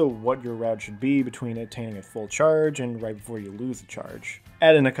also what your route should be between attaining a full charge and right before you lose a charge.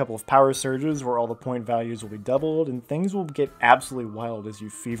 Add in a couple of power surges where all the point values will be doubled, and things will get absolutely wild as you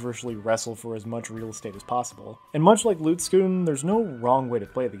feverishly wrestle for as much real estate as possible. And much like Loot Scoon, there's no wrong way to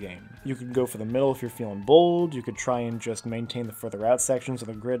play the game. You can go for the middle if you're feeling bold, you could try and just maintain the further out sections of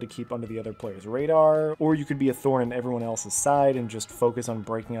the grid to keep under the other player's radar, or you could be a thorn in everyone else's side and just focus on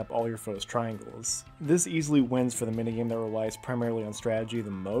breaking up all your foe's triangles. This easily wins for the minigame that relies primarily on strategy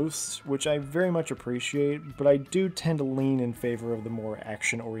the most, which I very much appreciate, but I do tend to lean in favor of the more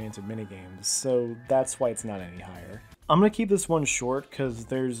action-oriented minigames, so that's why it's not any higher. I'm going to keep this one short because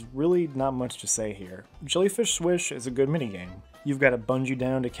there's really not much to say here. Jellyfish Swish is a good minigame. You've got to bungee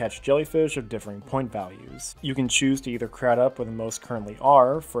down to catch jellyfish of differing point values. You can choose to either crowd up where the most currently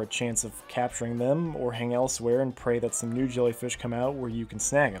are for a chance of capturing them, or hang elsewhere and pray that some new jellyfish come out where you can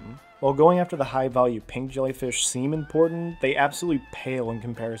snag them. While going after the high-value pink jellyfish seem important, they absolutely pale in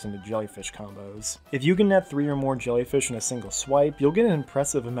comparison to jellyfish combos. If you can net 3 or more jellyfish in a single swipe, you'll get an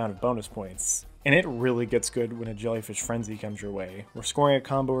impressive amount of bonus points. And it really gets good when a jellyfish frenzy comes your way, where scoring a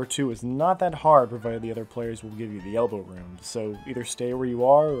combo or 2 is not that hard provided the other players will give you the elbow room, so either stay where you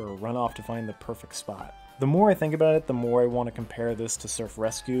are or run off to find the perfect spot. The more I think about it, the more I want to compare this to Surf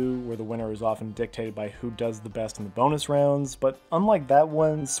Rescue, where the winner is often dictated by who does the best in the bonus rounds, but unlike that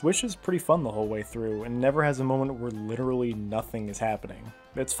one, Swish is pretty fun the whole way through, and never has a moment where literally nothing is happening.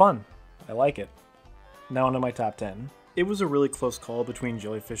 It's fun. I like it. Now onto my top 10. It was a really close call between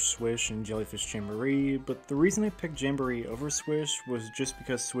Jellyfish Swish and Jellyfish Jamboree, but the reason I picked Jamboree over Swish was just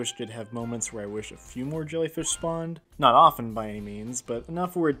because Swish did have moments where I wish a few more jellyfish spawned. Not often by any means, but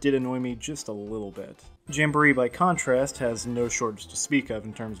enough where it did annoy me just a little bit. Jamboree, by contrast, has no shortage to speak of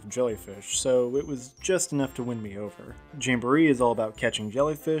in terms of jellyfish, so it was just enough to win me over. Jamboree is all about catching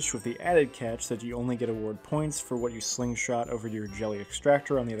jellyfish, with the added catch that you only get award points for what you slingshot over to your jelly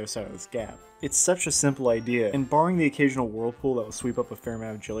extractor on the other side of this gap. It's such a simple idea, and barring the occasional whirlpool that will sweep up a fair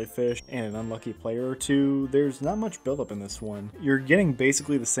amount of jellyfish and an unlucky player or two, there's not much buildup in this one. You're getting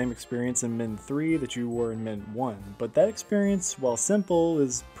basically the same experience in Min 3 that you were in Min 1, but that experience, while simple,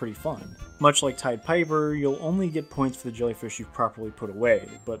 is pretty fun. Much like Tide Piper, you'll only get points for the jellyfish you've properly put away,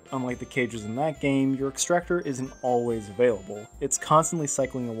 but unlike the cages in that game, your extractor isn't always available. It's constantly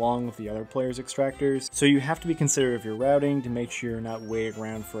cycling along with the other player's extractors, so you have to be considerate of your routing to make sure you're not waiting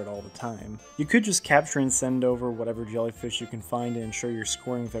around for it all the time. You could just capture and send over whatever jellyfish you can find to ensure you're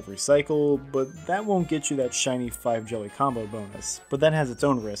scoring with every cycle, but that won't get you that shiny 5 jelly combo bonus. But that has its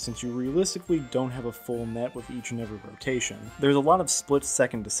own risks since you realistically don't have a full net with each and every rotation. There's a lot of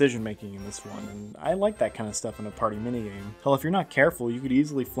split-second decision making in this this one, and I like that kind of stuff in a party minigame. Hell, if you're not careful, you could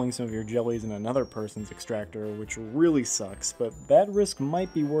easily fling some of your jellies in another person's extractor, which really sucks, but that risk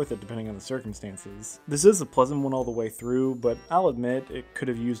might be worth it depending on the circumstances. This is a pleasant one all the way through, but I'll admit it could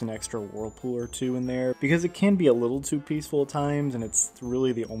have used an extra whirlpool or two in there, because it can be a little too peaceful at times, and it's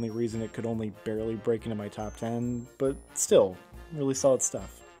really the only reason it could only barely break into my top 10, but still, really solid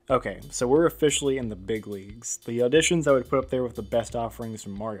stuff. Okay, so we're officially in the big leagues. The auditions I would put up there with the best offerings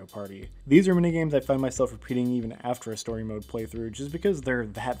from Mario Party. These are minigames I find myself repeating even after a story mode playthrough just because they're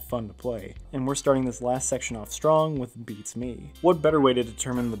that fun to play. And we're starting this last section off strong with Beats Me. What better way to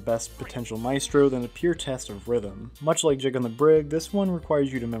determine the best potential maestro than a pure test of rhythm? Much like Jig on the Brig, this one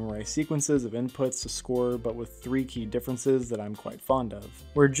requires you to memorize sequences of inputs to score, but with 3 key differences that I'm quite fond of.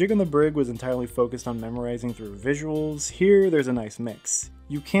 Where Jig on the Brig was entirely focused on memorizing through visuals, here there's a nice mix.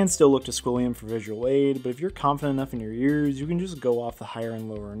 You can still look to Squilliam for visual aid, but if you're confident enough in your ears, you can just go off the higher and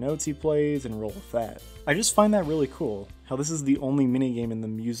lower notes he plays and roll with that. I just find that really cool, how this is the only minigame in the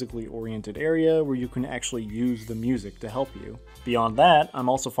musically oriented area where you can actually use the music to help you. Beyond that, I'm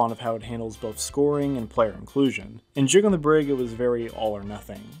also fond of how it handles both scoring and player inclusion. In Jig on the Brig, it was very all or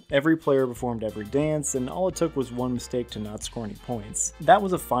nothing. Every player performed every dance, and all it took was one mistake to not score any points. That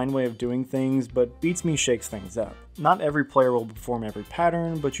was a fine way of doing things, but Beats Me shakes things up. Not every player will perform every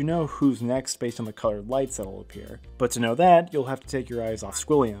pattern, but you know who's next based on the colored lights that'll appear. But to know that, you'll have to take your eyes off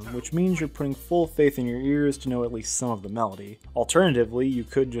Squilliam, which means you're putting full faith in your ears to know at least some of the melody. Alternatively, you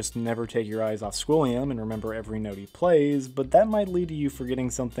could just never take your eyes off Squilliam and remember every note he plays, but that might lead to you forgetting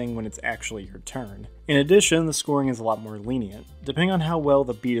something when it's actually your turn. In addition, the scoring is a lot more lenient. Depending on how well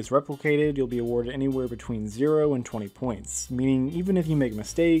the beat is replicated, you'll be awarded anywhere between 0 and 20 points, meaning even if you make a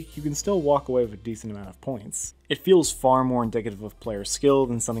mistake, you can still walk away with a decent amount of points. It feels far more indicative of player skill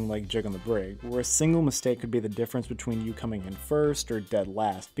than something like Jig on the Brig, where a single mistake could be the difference between you coming in first or dead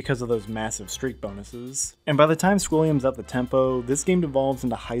last because of those massive streak bonuses. And by the time Squilliam's up the tempo, this game devolves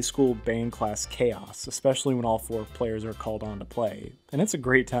into high school band class chaos, especially when all 4 players are called on to play. And it's a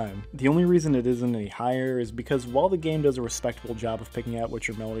great time. The only reason it isn't any higher is because while the game does a respectable job of picking out what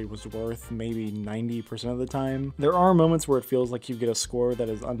your melody was worth maybe 90% of the time, there are moments where it feels like you get a score that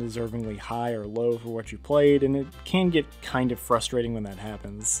is undeservingly high or low for what you played, and it can get kind of frustrating when that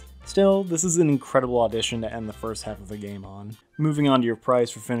happens. Still, this is an incredible audition to end the first half of the game on. Moving on to your prize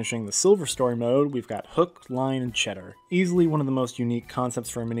for finishing the Silver Story mode, we've got Hook, Line, and Cheddar. Easily one of the most unique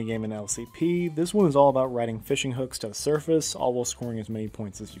concepts for a minigame in LCP, this one is all about riding fishing hooks to the surface, all while scoring as many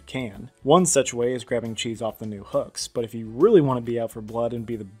points as you can. One such way is grabbing cheese off the new hooks, but if you really want to be out for blood and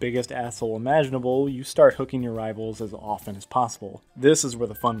be the biggest asshole imaginable, you start hooking your rivals as often as possible. This is where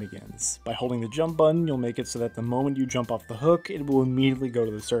the fun begins. By holding the jump button, you'll make it so that the moment you jump off the hook, it will immediately go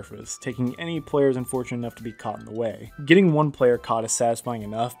to the surface, taking any players unfortunate enough to be caught in the way. Getting one player caught is satisfying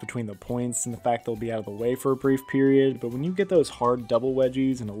enough between the points and the fact they'll be out of the way for a brief period, but when you get those hard double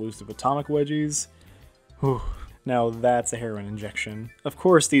wedgies and elusive atomic wedgies, whew, now that's a heroin injection. Of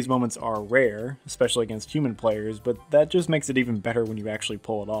course, these moments are rare, especially against human players, but that just makes it even better when you actually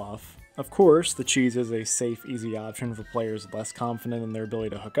pull it off. Of course, the cheese is a safe, easy option for players less confident in their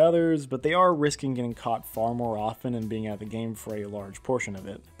ability to hook others, but they are risking getting caught far more often and being out of the game for a large portion of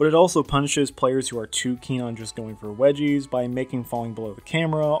it. But it also punishes players who are too keen on just going for wedgies by making falling below the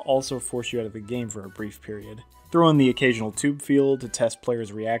camera also force you out of the game for a brief period. Throw in the occasional tube field to test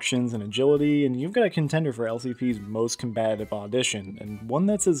players' reactions and agility, and you've got a contender for LCP's most combative audition, and one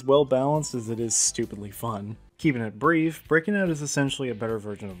that's as well balanced as it is stupidly fun. Keeping it brief, Breaking Out is essentially a better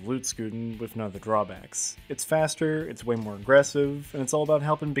version of Loot Scootin' with no other drawbacks. It's faster, it's way more aggressive, and it's all about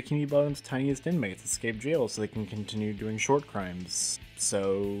helping Bikini Bottom's tiniest inmates escape jail so they can continue doing short crimes.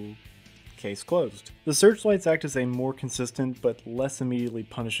 So, case closed. The searchlights act as a more consistent but less immediately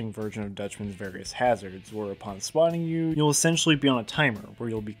punishing version of Dutchman's various hazards, where upon spotting you, you'll essentially be on a timer, where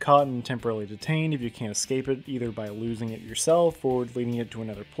you'll be caught and temporarily detained if you can't escape it, either by losing it yourself or leading it to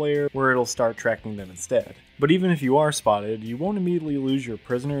another player, where it'll start tracking them instead. But even if you are spotted, you won't immediately lose your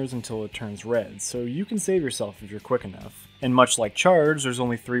prisoners until it turns red, so you can save yourself if you're quick enough. And much like Charge, there's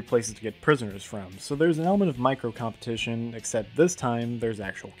only 3 places to get prisoners from, so there's an element of micro-competition, except this time there's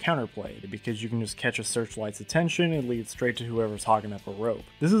actual counterplay, because you can just catch a searchlight's attention and lead it straight to whoever's hogging up a rope.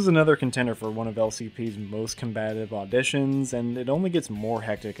 This is another contender for one of LCP's most combative auditions, and it only gets more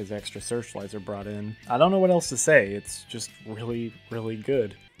hectic as extra searchlights are brought in. I don't know what else to say, it's just really, really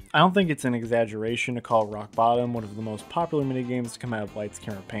good. I don't think it's an exaggeration to call Rock Bottom one of the most popular minigames to come out of Lights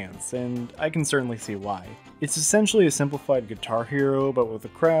Camera Pants, and I can certainly see why. It's essentially a simplified Guitar Hero, but with the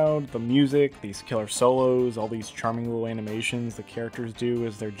crowd, the music, these killer solos, all these charming little animations the characters do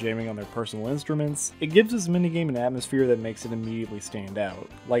as they're jamming on their personal instruments. It gives this minigame an atmosphere that makes it immediately stand out.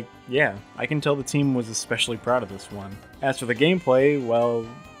 Like, yeah, I can tell the team was especially proud of this one. As for the gameplay, well,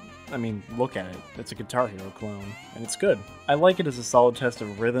 I mean, look at it. It's a Guitar Hero clone, and it's good. I like it as a solid test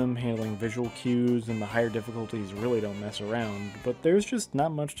of rhythm, handling visual cues, and the higher difficulties really don't mess around, but there's just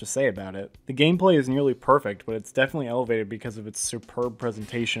not much to say about it. The gameplay is nearly perfect, but it's definitely elevated because of its superb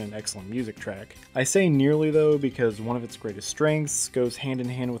presentation and excellent music track. I say nearly though because one of its greatest strengths goes hand in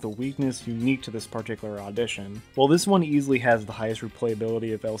hand with a weakness unique to this particular audition. While this one easily has the highest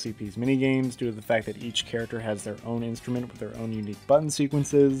replayability of LCP's minigames due to the fact that each character has their own instrument with their own unique button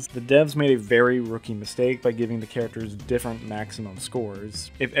sequences, the devs made a very rookie mistake by giving the characters different maximum scores.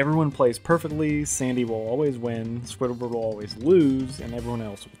 If everyone plays perfectly, Sandy will always win, Squidward will always lose, and everyone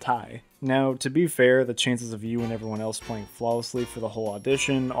else will tie. Now, to be fair, the chances of you and everyone else playing flawlessly for the whole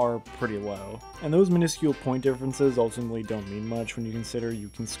audition are pretty low. And those minuscule point differences ultimately don't mean much when you consider you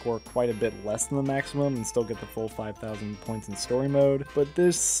can score quite a bit less than the maximum and still get the full 5,000 points in story mode, but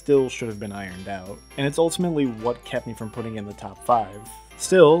this still should have been ironed out. And it's ultimately what kept me from putting in the top 5.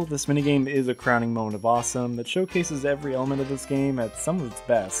 Still, this minigame is a crowning moment of awesome that showcases every element of this game at some of its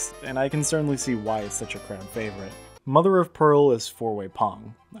best, and I can certainly see why it's such a crowd favorite. Mother of Pearl is 4-way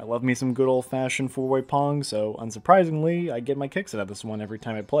Pong. I love me some good old-fashioned 4-way Pong, so unsurprisingly, I get my kicks out of this one every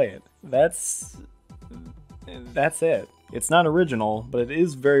time I play it. That's it. It's not original, but it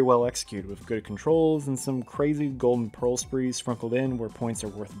is very well executed with good controls and some crazy golden pearl sprees sprinkled in where points are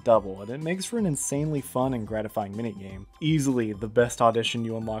worth double, and it makes for an insanely fun and gratifying minigame. Easily the best audition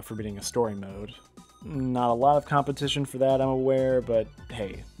you unlock for beating a story mode. Not a lot of competition for that, I'm aware, but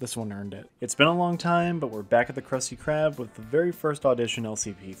hey, this one earned it. It's been a long time, but we're back at the Krusty Krab with the very first audition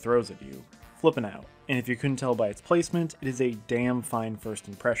LCP throws at you. Flippin' out. And if you couldn't tell by its placement, it is a damn fine first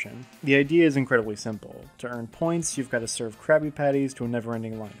impression. The idea is incredibly simple. To earn points, you've got to serve Krabby Patties to a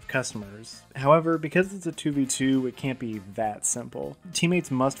never-ending line of customers. However, because it's a 2v2, it can't be that simple. Teammates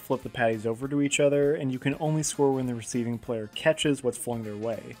must flip the patties over to each other, and you can only score when the receiving player catches what's flung their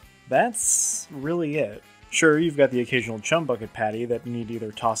way. That's really it. Sure, you've got the occasional chum bucket patty that you need to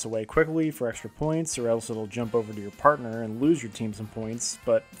either toss away quickly for extra points or else it'll jump over to your partner and lose your team some points,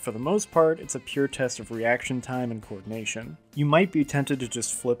 but for the most part, it's a pure test of reaction time and coordination. You might be tempted to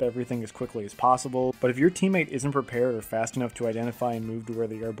just flip everything as quickly as possible, but if your teammate isn't prepared or fast enough to identify and move to where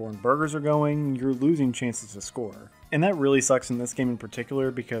the airborne burgers are going, you're losing chances to score. And that really sucks in this game in particular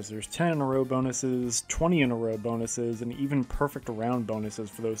because there's 10 in a row bonuses, 20 in a row bonuses, and even perfect round bonuses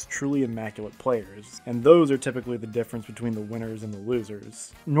for those truly immaculate players. And those are typically the difference between the winners and the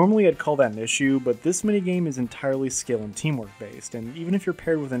losers. Normally I'd call that an issue, but this minigame is entirely skill and teamwork based, and even if you're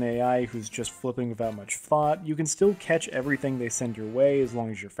paired with an AI who's just flipping without much thought, you can still catch everything they send your way as long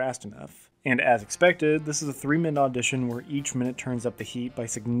as you're fast enough. And as expected, this is a 3-minute audition where each minute turns up the heat by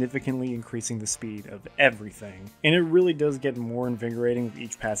significantly increasing the speed of everything. And it really does get more invigorating with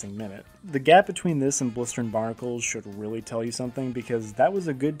each passing minute. The gap between this and Blister and Barnacles should really tell you something because that was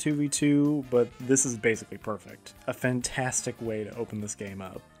a good 2v2, but this is basically perfect. A fantastic way to open this game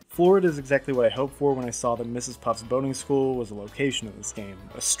up. Florida is exactly what I hoped for when I saw that Mrs. Puff's boating school was the location of this game.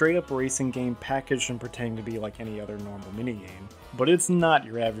 A straight-up racing game packaged and pretending to be like any other normal minigame. But it's not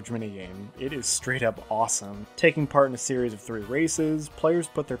your average minigame. It is straight up awesome. Taking part in a series of 3 races, players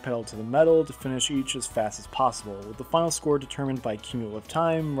put their pedal to the metal to finish each as fast as possible, with the final score determined by cumulative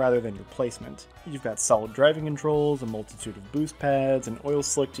time rather than your placement. You've got solid driving controls, a multitude of boost pads, an oil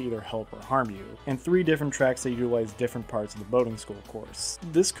slick to either help or harm you, and 3 different tracks that utilize different parts of the boating school course.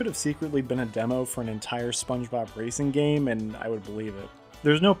 This could have secretly been a demo for an entire Spongebob racing game, and I would believe it.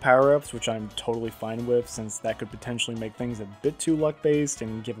 There's no power-ups, which I'm totally fine with, since that could potentially make things a bit too luck-based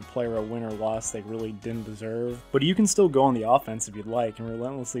and give a player a win or loss they really didn't deserve. But you can still go on the offense if you'd like and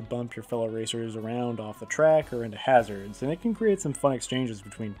relentlessly bump your fellow racers around off the track or into hazards, and it can create some fun exchanges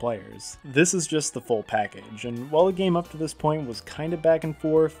between players. This is just the full package, and while the game up to this point was kinda back and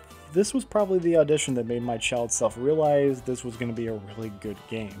forth, this was probably the audition that made my child self realize this was going to be a really good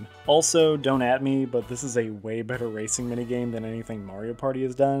game. Also, don't at me, but this is a way better racing minigame than anything Mario Party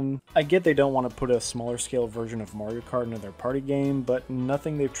has done. I get they don't want to put a smaller scale version of Mario Kart into their party game, but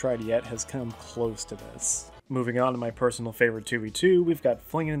nothing they've tried yet has come close to this. Moving on to my personal favorite 2v2, we've got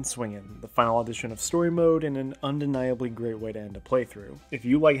Flingin' and Swingin', the final audition of story mode and an undeniably great way to end a playthrough. If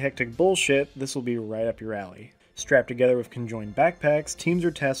you like hectic bullshit, this will be right up your alley. Strapped together with conjoined backpacks, teams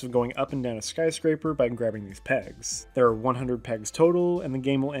are tasked with going up and down a skyscraper by grabbing these pegs. There are 100 pegs total, and the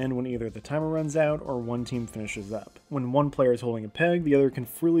game will end when either the timer runs out or one team finishes up. When one player is holding a peg, the other can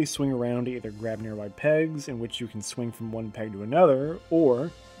freely swing around to either grab nearby pegs, in which you can swing from one peg to another,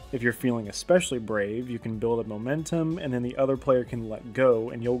 or if you're feeling especially brave, you can build up momentum and then the other player can let go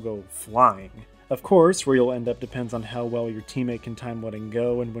and you'll go flying. Of course, where you'll end up depends on how well your teammate can time letting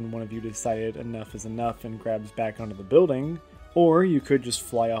go and when one of you decided enough is enough and grabs back onto the building, or you could just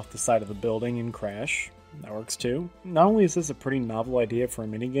fly off the side of the building and crash. That works too. Not only is this a pretty novel idea for a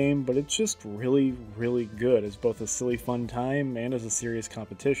minigame, but it's just really, really good as both a silly fun time and as a serious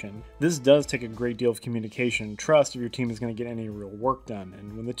competition. This does take a great deal of communication and trust if your team is going to get any real work done,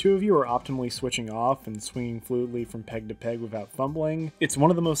 and when the two of you are optimally switching off and swinging fluidly from peg to peg without fumbling, it's one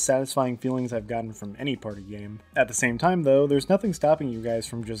of the most satisfying feelings I've gotten from any party game. At the same time though, there's nothing stopping you guys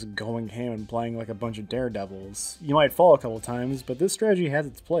from just going ham and playing like a bunch of daredevils. You might fall a couple times, but this strategy has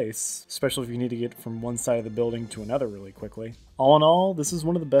its place, especially if you need to get from one side of the building to another really quickly. All in all, this is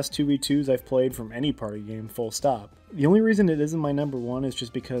one of the best 2v2s I've played from any party game, full stop. The only reason it isn't my number one is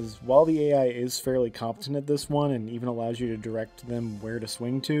just because while the AI is fairly competent at this one and even allows you to direct them where to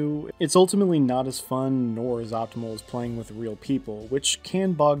swing to, it's ultimately not as fun nor as optimal as playing with real people, which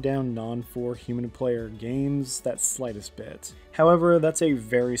can bog down non-4 human player games that slightest bit. However, that's a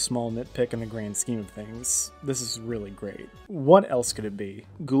very small nitpick in the grand scheme of things. This is really great. What else could it be?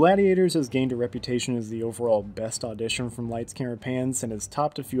 Gladiators has gained a reputation as the overall best audition from Lights Camera Pants and has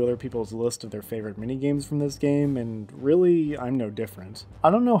topped a few other people's list of their favorite minigames from this game, and really, I'm no different. I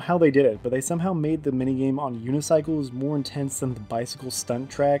don't know how they did it, but they somehow made the minigame on unicycles more intense than the bicycle stunt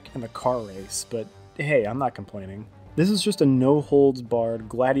track and the car race, but hey, I'm not complaining. This is just a no-holds-barred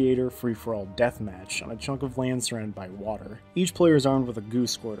gladiator free-for-all deathmatch on a chunk of land surrounded by water. Each player is armed with a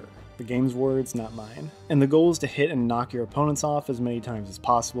goose squirter. The game's words, not mine. And the goal is to hit and knock your opponents off as many times as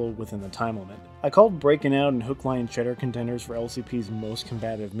possible within the time limit. I called Breaking Out and Hook, Line, Cheddar contenders for LCP's most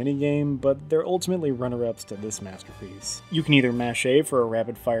combative minigame, but they're ultimately runner-ups to this masterpiece. You can either mash A for a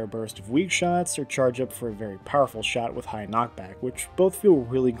rapid-fire burst of weak shots, or charge up for a very powerful shot with high knockback, which both feel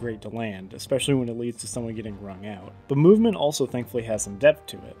really great to land, especially when it leads to someone getting wrung out. But movement also thankfully has some depth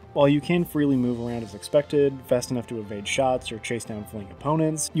to it. While you can freely move around as expected, fast enough to evade shots or chase down fleeing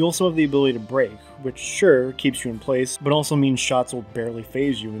opponents, you also have the ability to break, which sure keeps you in place, but also means shots will barely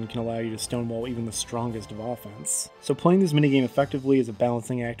phase you and can allow you to stonewall even the strongest of offense. So playing this minigame effectively is a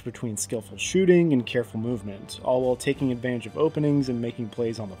balancing act between skillful shooting and careful movement, all while taking advantage of openings and making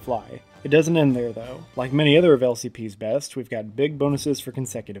plays on the fly. It doesn't end there though. Like many other of LCP's best, we've got big bonuses for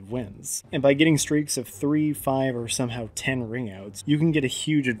consecutive wins. And by getting streaks of 3, 5, or somehow 10 ringouts, you can get a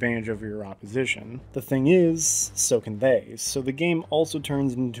huge advantage over your opposition. The thing is, so can they. So the game also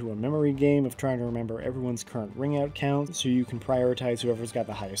turns into a memory game of trying to remember everyone's current ringout count, so you can prioritize whoever's got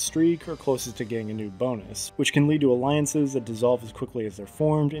the highest streak or closest to getting a new bonus, which can lead to alliances that dissolve as quickly as they're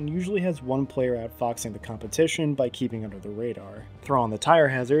formed and usually has one player outfoxing the competition by keeping under the radar. Throw on the tire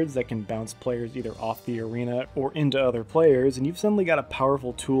hazards that can bounce players either off the arena or into other players, and you've suddenly got a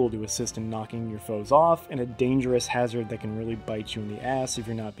powerful tool to assist in knocking your foes off, and a dangerous hazard that can really bite you in the ass if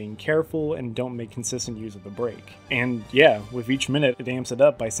you're not being careful and don't make consistent use of the brake. And yeah, with each minute it amps it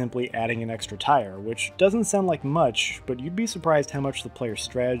up by simply adding an extra tire, which doesn't sound like much, but you'd be surprised how much the player's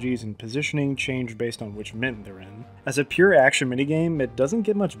strategies and positioning change based on which minute they're in. As a pure action minigame, it doesn't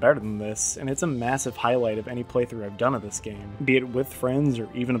get much better than this, and it's a massive highlight of any playthrough I've done of this game, be it with friends or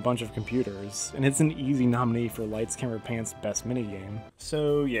even a bunch of computers, and it's an easy nominee for Lights Camera Pants Best Minigame.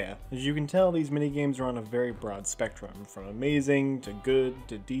 So yeah, as you can tell, these minigames are on a very broad spectrum, from amazing to good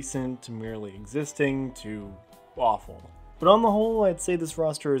to decent to merely existing to awful. But on the whole, I'd say this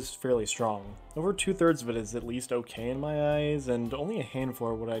roster is fairly strong. Over 2/3 of it is at least okay in my eyes, and only a handful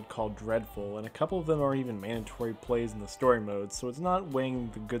are what I'd call dreadful, and a couple of them are even mandatory plays in the story mode, so it's not weighing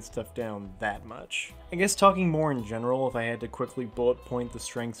the good stuff down that much. I guess talking more in general, if I had to quickly bullet point the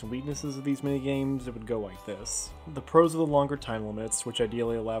strengths and weaknesses of these minigames, it would go like this. The pros are the longer time limits, which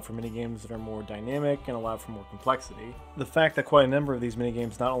ideally allow for minigames that are more dynamic and allow for more complexity. The fact that quite a number of these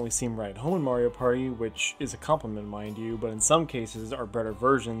minigames not only seem right at home in Mario Party, which is a compliment mind you, but in some cases are better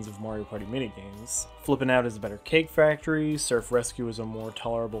versions of Mario Party minigames. Flippin' Out is a better Cake Factory, Surf Rescue is a more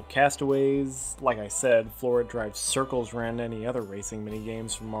tolerable Castaways. Like I said, Florid drives circles around any other racing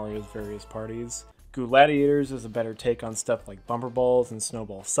minigames from Mario's various parties. Gladiators is a better take on stuff like Bumper Balls and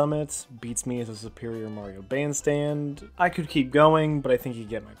Snowball Summit. Beats Me is a superior Mario Bandstand. I could keep going, but I think you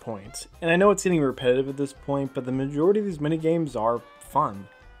get my point. And I know it's getting repetitive at this point, but the majority of these minigames are fun.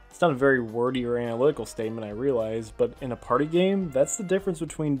 It's not a very wordy or analytical statement, I realize, but in a party game, that's the difference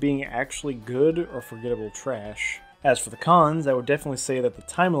between being actually good or forgettable trash. As for the cons, I would definitely say that the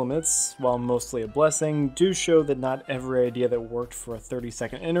time limits, while mostly a blessing, do show that not every idea that worked for a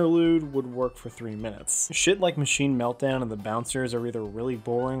 30-second interlude would work for 3 minutes. Shit like Machine Meltdown and the bouncers are either really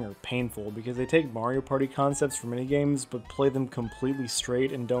boring or painful because they take Mario Party concepts from minigames but play them completely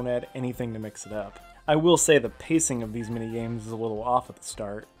straight and don't add anything to mix it up. I will say the pacing of these minigames is a little off at the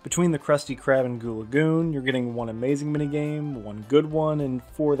start. Between the Krusty Krab and Goo Lagoon, you're getting 1 amazing minigame, 1 good one, and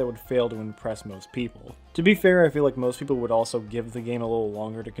 4 that would fail to impress most people. To be fair, I feel like most people would also give the game a little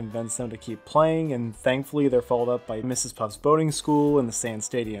longer to convince them to keep playing, and thankfully they're followed up by Mrs. Puff's Boating School and the Sand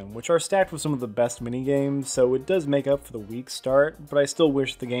Stadium, which are stacked with some of the best minigames, so it does make up for the weak start, but I still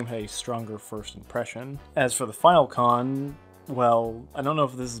wish the game had a stronger first impression. As for the final con, well, I don't know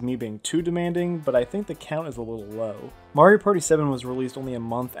if this is me being too demanding, but I think the count is a little low. Mario Party 7 was released only a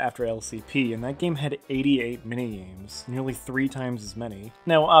month after LCP, and that game had 88 minigames, nearly 3 times as many.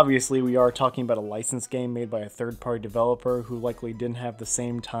 Now, obviously, we are talking about a licensed game made by a third-party developer who likely didn't have the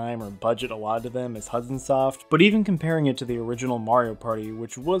same time or budget allotted to them as Hudson Soft, but even comparing it to the original Mario Party,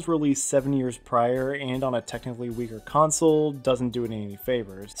 which was released 7 years prior and on a technically weaker console, doesn't do it any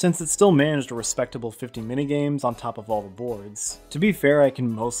favors, since it still managed a respectable 50 minigames on top of all the boards. To be fair, I can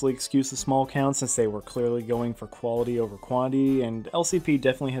mostly excuse the small count since they were clearly going for quality over quantity, and LCP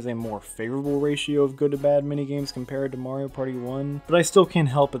definitely has a more favorable ratio of good to bad minigames compared to Mario Party 1, but I still can't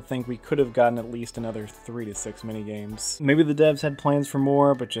help but think we could have gotten at least another 3 to 6 minigames. Maybe the devs had plans for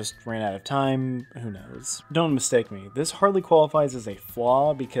more, but just ran out of time, who knows. Don't mistake me, this hardly qualifies as a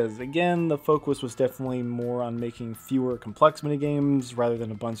flaw because, again, the focus was definitely more on making fewer complex minigames rather than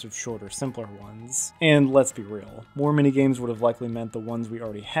a bunch of shorter, simpler ones. And let's be real, more minigames would have likely meant the ones we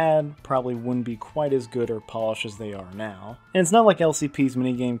already had probably wouldn't be quite as good or polished as they are now. And it's not like LCP's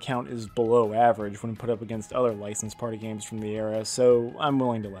minigame count is below average when put up against other licensed party games from the era, so I'm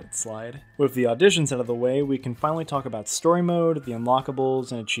willing to let it slide. With the auditions out of the way, we can finally talk about story mode, the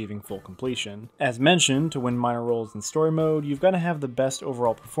unlockables, and achieving full completion. As mentioned, to win minor roles in story mode, you've got to have the best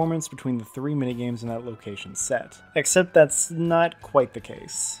overall performance between the 3 minigames in that location set. Except that's not quite the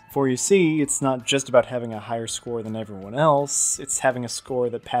case. For you see, it's not just about having a higher score than everyone else, it's having a score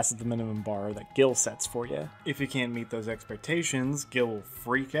that passes the minimum bar that Gil sets for you. If you can't meet those expectations, Gil will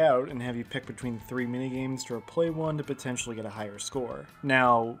freak out and have you pick between 3 minigames to replay one to potentially get a higher score.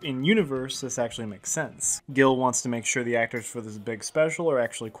 Now, in universe, this actually makes sense. Gil wants to make sure the actors for this big special are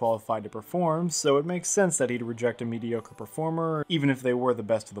actually qualified to perform, so it makes sense that he'd reject a mediocre performer, even if they were the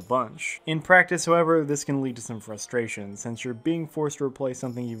best of the bunch. In practice, however, this can lead to some frustration, since you're being forced to replay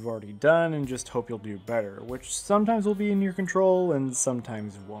something you've already done and just hope you'll do better, which sometimes will be in your control and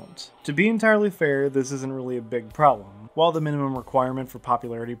sometimes won't. To be entirely fair, this isn't really a big problem. While the minimum requirement for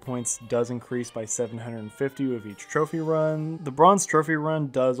popularity points does increase by 750 with each trophy run, the bronze trophy run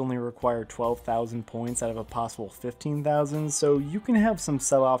does only require 12,000 points out of a possible 15,000, so you can have some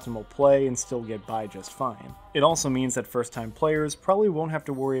suboptimal play and still get by just fine. It also means that first-time players probably won't have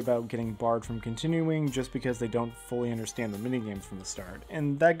to worry about getting barred from continuing just because they don't fully understand the minigames from the start,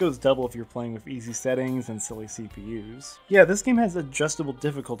 and that goes double if you're playing with easy settings and silly CPUs. Yeah, this game has adjustable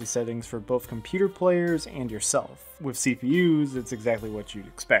difficulty settings for both computer players and yourself. With CPUs, it's exactly what you'd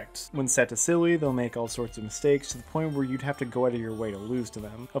expect. When set to silly, they'll make all sorts of mistakes to the point where you'd have to go out of your way to lose to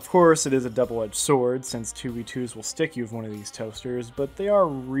them. Of course, it is a double-edged sword, since 2v2s will stick you with one of these toasters, but they are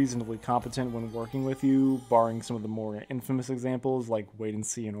reasonably competent when working with you, barring some of the more infamous examples like wait and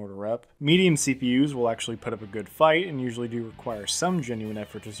see and order up. Medium CPUs will actually put up a good fight and usually do require some genuine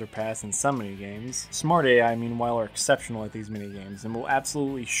effort to surpass in some minigames. Smart AI, meanwhile, are exceptional at these minigames and will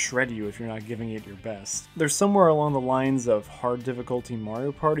absolutely shred you if you're not giving it your best. They're somewhere along the lines of hard difficulty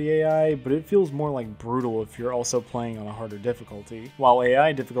Mario Party AI, but it feels more like brutal if you're also playing on a harder difficulty. While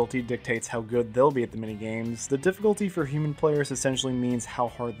AI difficulty dictates how good they'll be at the minigames, the difficulty for human players essentially means how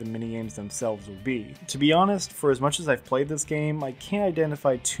hard the minigames themselves will be. To be honest, for as much as I've played this game, I can't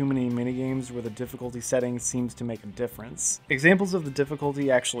identify too many minigames where the difficulty setting seems to make a difference. Examples of the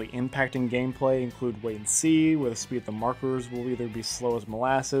difficulty actually impacting gameplay include wait and see, where the speed of the markers will either be slow as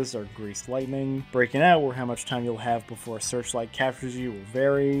molasses or greased lightning. Breaking out, where how much time you'll have before a searchlight captures you will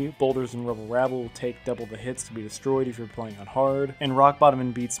vary. Boulders and rubble rabble will take double the hits to be destroyed if you're playing on hard. And Rock Bottom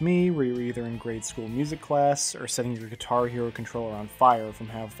and Beats Me, where you're either in grade school music class or setting your Guitar Hero controller on fire from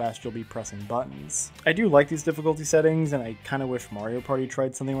how fast you'll be pressing buttons. I do like like these difficulty settings, and I kinda wish Mario Party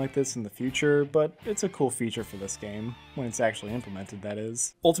tried something like this in the future, but it's a cool feature for this game, when it's actually implemented, that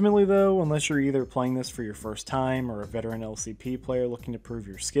is. Ultimately though, unless you're either playing this for your first time or a veteran LCP player looking to prove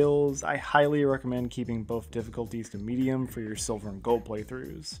your skills, I highly recommend keeping both difficulties to medium for your silver and gold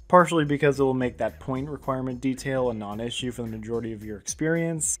playthroughs. Partially because it will make that point requirement detail a non-issue for the majority of your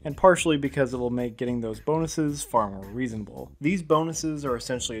experience, and partially because it will make getting those bonuses far more reasonable. These bonuses are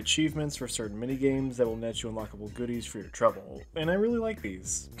essentially achievements for certain minigames that will net you unlockable goodies for your trouble, and I really like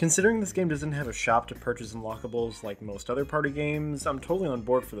these. Considering this game doesn't have a shop to purchase unlockables like most other party games, I'm totally on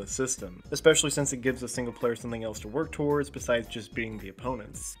board for the system, especially since it gives a single player something else to work towards besides just beating the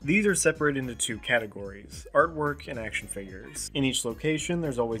opponents. These are separated into two categories, artwork and action figures. In each location,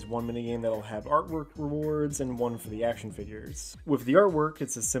 there's always one minigame that'll have artwork rewards and one for the action figures. With the artwork,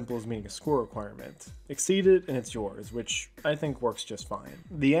 it's as simple as meeting a score requirement. Exceed it and it's yours, which I think works just fine.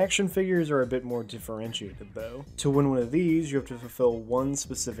 The action figures are a bit more differentiated though. To win one of these, you have to fulfill one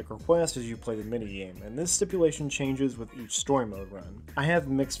specific request as you play the minigame, and this stipulation changes with each story mode run. I have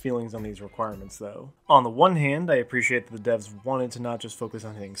mixed feelings on these requirements though. On the one hand, I appreciate that the devs wanted to not just focus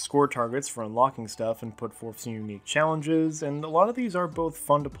on hitting score targets for unlocking stuff and put forth some unique challenges, and a lot of these are both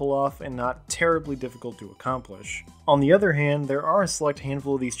fun to pull off and not terribly difficult to accomplish. On the other hand, there are a select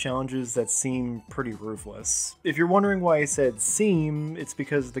handful of these challenges that seem pretty ruthless. If you're wondering why I said seem, it's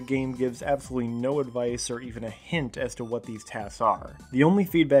because the game gives absolutely no advice or even a hint as to what these tasks are. The only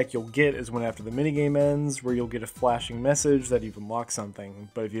feedback you'll get is when after the minigame ends, where you'll get a flashing message that you've unlocked something,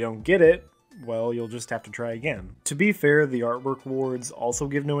 but if you don't get it, well, you'll just have to try again. To be fair, the artwork rewards also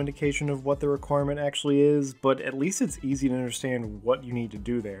give no indication of what the requirement actually is, but at least it's easy to understand what you need to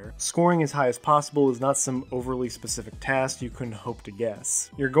do there. Scoring as high as possible is not some overly specific task you couldn't hope to guess.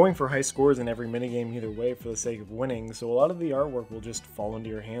 You're going for high scores in every minigame either way for the sake of winning, so a lot of the artwork will just fall into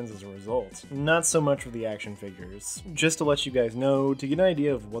your hands as a result. Not so much with the action figures. Just to let you guys know, to get an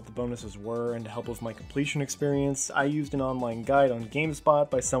idea of what the bonuses were and to help with my completion experience, I used an online guide on GameSpot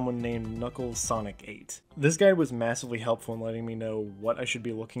by someone named Sonic 8. This guide was massively helpful in letting me know what I should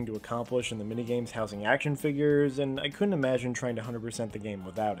be looking to accomplish in the minigames housing action figures, and I couldn't imagine trying to 100% the game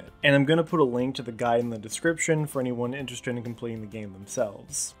without it. And I'm gonna put a link to the guide in the description for anyone interested in completing the game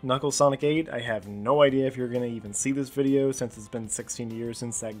themselves. Sonic 8, I have no idea if you're gonna even see this video since it's been 16 years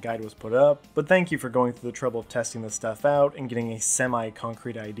since that guide was put up, but thank you for going through the trouble of testing this stuff out and getting a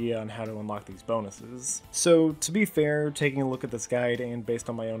semi-concrete idea on how to unlock these bonuses. So, to be fair, taking a look at this guide and based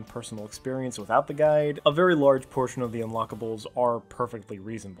on my own personal experience without the guide, a very large portion of the unlockables are perfectly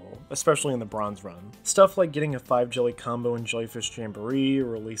reasonable, especially in the bronze run. Stuff like getting a 5 jelly combo in Jellyfish Jamboree or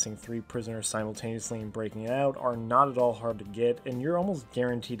releasing 3 prisoners simultaneously and breaking it out are not at all hard to get, and you're almost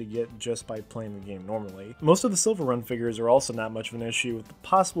guaranteed to get just by playing the game normally. Most of the silver run figures are also not much of an issue, with the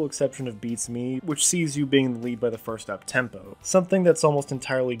possible exception of Beats Me, which sees you being the lead by the first up tempo, something that's almost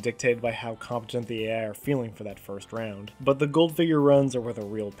entirely dictated by how competent the AI are feeling for that first round. But the gold figure runs are where the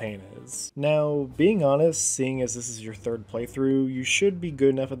real pain is. Now, being honest, seeing as this is your third playthrough, you should be good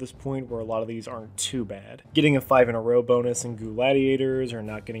enough at this point where a lot of these aren't too bad. Getting a 5 in a row bonus in Goo Gladiators or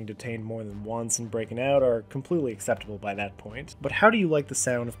not getting detained more than once and breaking out are completely acceptable by that point. But how do you like the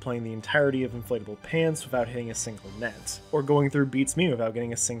sound of playing the entirety of Inflatable Pants without hitting a single net? Or going through Beats Me without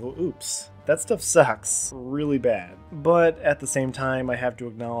getting a single oops? That stuff sucks really bad. But at the same time, I have to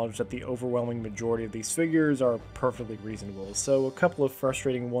acknowledge that the overwhelming majority of these figures are perfectly reasonable, so a couple of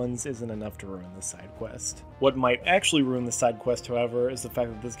frustrating ones isn't enough to ruin the side quest. What might actually ruin the side quest, however, is the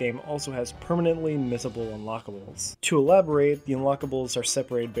fact that this game also has permanently missable unlockables. To elaborate, the unlockables are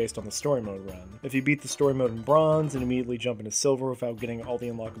separated based on the story mode run. If you beat the story mode in bronze and immediately jump into silver without getting all the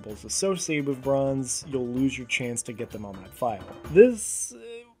unlockables associated with bronze, you'll lose your chance to get them on that file.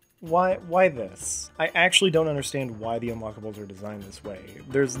 Why this? I actually don't understand why the unlockables are designed this way.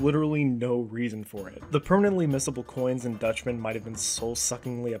 There's literally no reason for it. The permanently missable coins in Dutchman might have been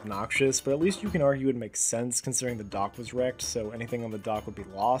soul-suckingly obnoxious, but at least you can argue it makes sense considering the dock was wrecked, so anything on the dock would be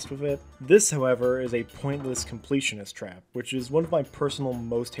lost with it. This, however, is a pointless completionist trap, which is one of my personal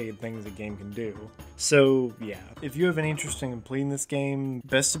most hated things a game can do. So yeah, if you have any interest in completing this game,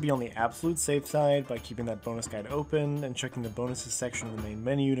 best to be on the absolute safe side by keeping that bonus guide open and checking the bonuses section of the main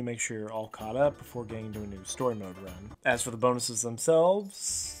menu to make sure you're all caught up before getting to a new story mode run. As for the bonuses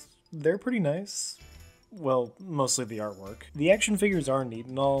themselves, they're pretty nice. Well, mostly the artwork. The action figures are neat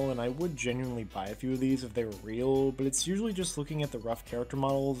and all, and I would genuinely buy a few of these if they were real, but it's usually just looking at the rough character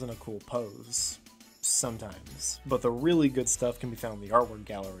models in a cool pose. sometimes. But the really good stuff can be found in the artwork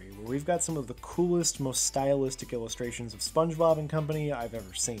gallery, where we've got some of the coolest, most stylistic illustrations of Spongebob and company I've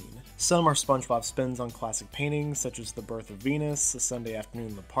ever seen. Some are Spongebob spins on classic paintings, such as The Birth of Venus, A Sunday Afternoon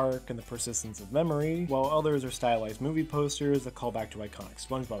in the Park, and The Persistence of Memory, while others are stylized movie posters that call back to iconic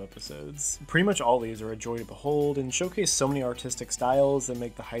Spongebob episodes. Pretty much all these are a joy to behold, and showcase so many artistic styles that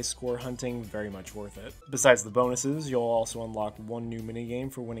make the high score hunting very much worth it. Besides the bonuses, you'll also unlock one new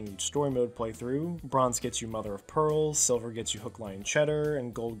minigame for winning each story mode playthrough. Bronze gets you Mother of Pearl, Silver gets you Hook, Line, Cheddar,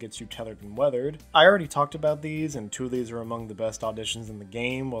 and Gold gets you Tethered and Weathered. I already talked about these, and 2 of these are among the best auditions in the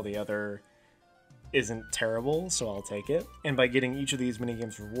game, while the other isn't terrible, so I'll take it. And by getting each of these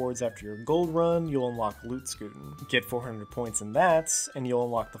minigames rewards after your gold run, you'll unlock Loot Scootin'. Get 400 points in that, and you'll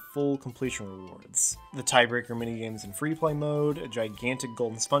unlock the full completion rewards. The tiebreaker minigames in free play mode, a gigantic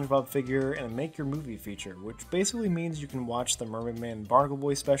golden Spongebob figure, and a Make Your Movie feature, which basically means you can watch the Mermaid Man and Barnacle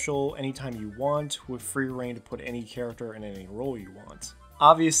Boy special anytime you want, with free reign to put any character in any role you want.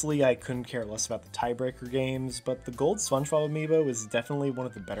 Obviously, I couldn't care less about the tiebreaker games, but the gold Spongebob amiibo is definitely one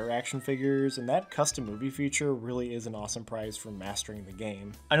of the better action figures, and that custom movie feature really is an awesome prize for mastering the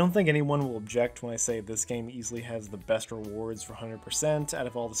game. I don't think anyone will object when I say this game easily has the best rewards for 100% out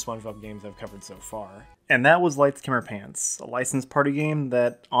of all the Spongebob games I've covered so far. And that was Lights, Camera, Pants, a licensed party game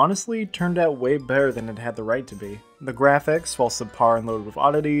that honestly turned out way better than it had the right to be. The graphics, while subpar and loaded with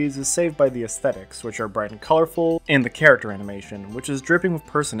oddities, is saved by the aesthetics, which are bright and colorful, and the character animation, which is dripping with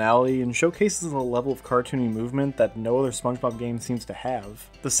personality and showcases a level of cartoony movement that no other Spongebob game seems to have.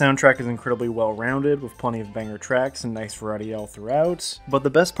 The soundtrack is incredibly well-rounded, with plenty of banger tracks and nice variety all throughout, but the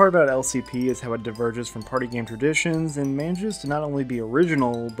best part about LCP is how it diverges from party game traditions and manages to not only be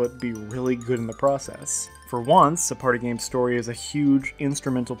original, but be really good in the process. For once, a party game story is a huge,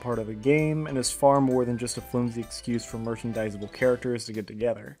 instrumental part of the game, and is far more than just a flimsy excuse for merchandisable characters to get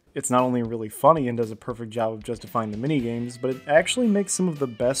together. It's not only really funny and does a perfect job of justifying the minigames, but it actually makes some of the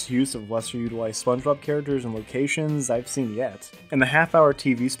best use of lesser utilized SpongeBob characters and locations I've seen yet. And the half-hour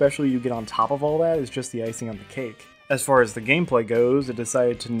TV special you get on top of all that is just the icing on the cake. As far as the gameplay goes, it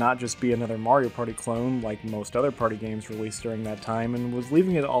decided to not just be another Mario Party clone like most other party games released during that time, and was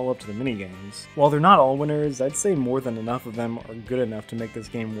leaving it all up to the minigames. While they're not all winners, I'd say more than enough of them are good enough to make this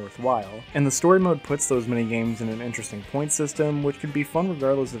game worthwhile. And the story mode puts those minigames in an interesting point system, which can be fun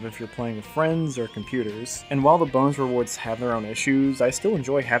regardless of if you're playing with friends or computers. And while the bonus rewards have their own issues, I still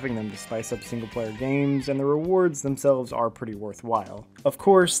enjoy having them to spice up single-player games, and the rewards themselves are pretty worthwhile. Of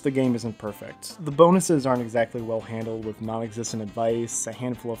course, the game isn't perfect. The bonuses aren't exactly well handled, with non-existent advice, a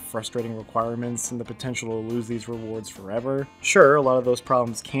handful of frustrating requirements, and the potential to lose these rewards forever. Sure, a lot of those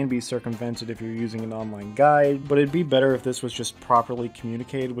problems can be circumvented if you're using an online guide, but it'd be better if this was just properly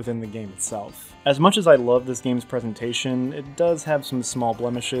communicated within the game itself. As much as I love this game's presentation, it does have some small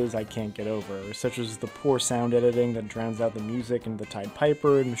blemishes I can't get over, such as the poor sound editing that drowns out the music in the Tide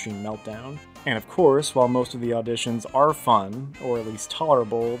Piper and Machine Meltdown. And of course, while most of the auditions are fun, or at least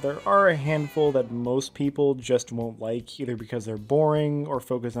tolerable, there are a handful that most people just won't like, either because they're boring or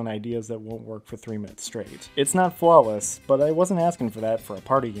focus on ideas that won't work for 3 minutes straight. It's not flawless, but I wasn't asking for that for a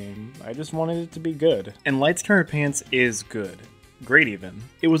party game. I just wanted it to be good. And Lights, Camera, Pants is good. Great even.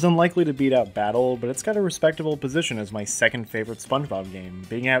 It was unlikely to beat out Battle, but it's got a respectable position as my second favorite SpongeBob game,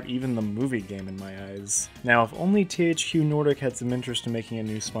 beating out even the movie game in my eyes. Now, if only THQ Nordic had some interest in making a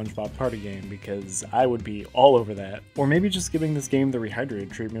new SpongeBob party game, because I would be all over that. Or maybe just giving this game the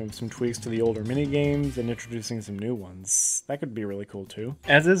rehydrated treatment with some tweaks to the older minigames and introducing some new ones. That could be really cool too.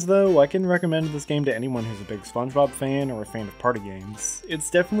 As is though, I can recommend this game to anyone who's a big SpongeBob fan or a fan of party games. It's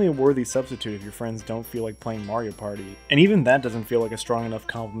definitely a worthy substitute if your friends don't feel like playing Mario Party. And even that doesn't feel like a strong enough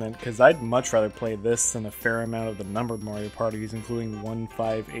compliment, because I'd much rather play this than a fair amount of the numbered Mario parties, including 1,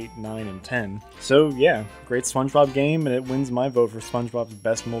 5, 8, 9, and 10. So yeah, great SpongeBob game, and it wins my vote for SpongeBob's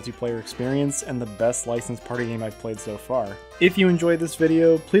best multiplayer experience and the best licensed party game I've played so far. If you enjoyed this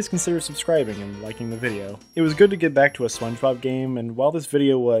video, please consider subscribing and liking the video. It was good to get back to a SpongeBob game, and while this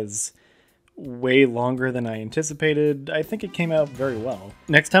video was way longer than I anticipated, I think it came out very well.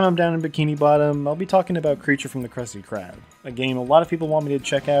 Next time I'm down in Bikini Bottom, I'll be talking about Creature from the Krusty Krab, a game a lot of people want me to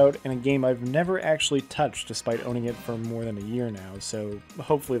check out, and a game I've never actually touched despite owning it for more than a year now, so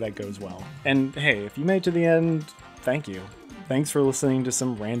hopefully that goes well. And hey, if you made it to the end, thank you. Thanks for listening to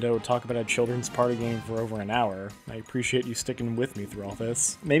some rando talk about a children's party game for over an hour. I appreciate you sticking with me through all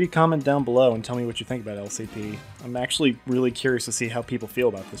this. Maybe comment down below and tell me what you think about LCP. I'm actually really curious to see how people feel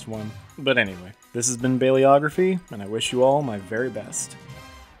about this one. But anyway, this has been Baileyography, and I wish you all my very best.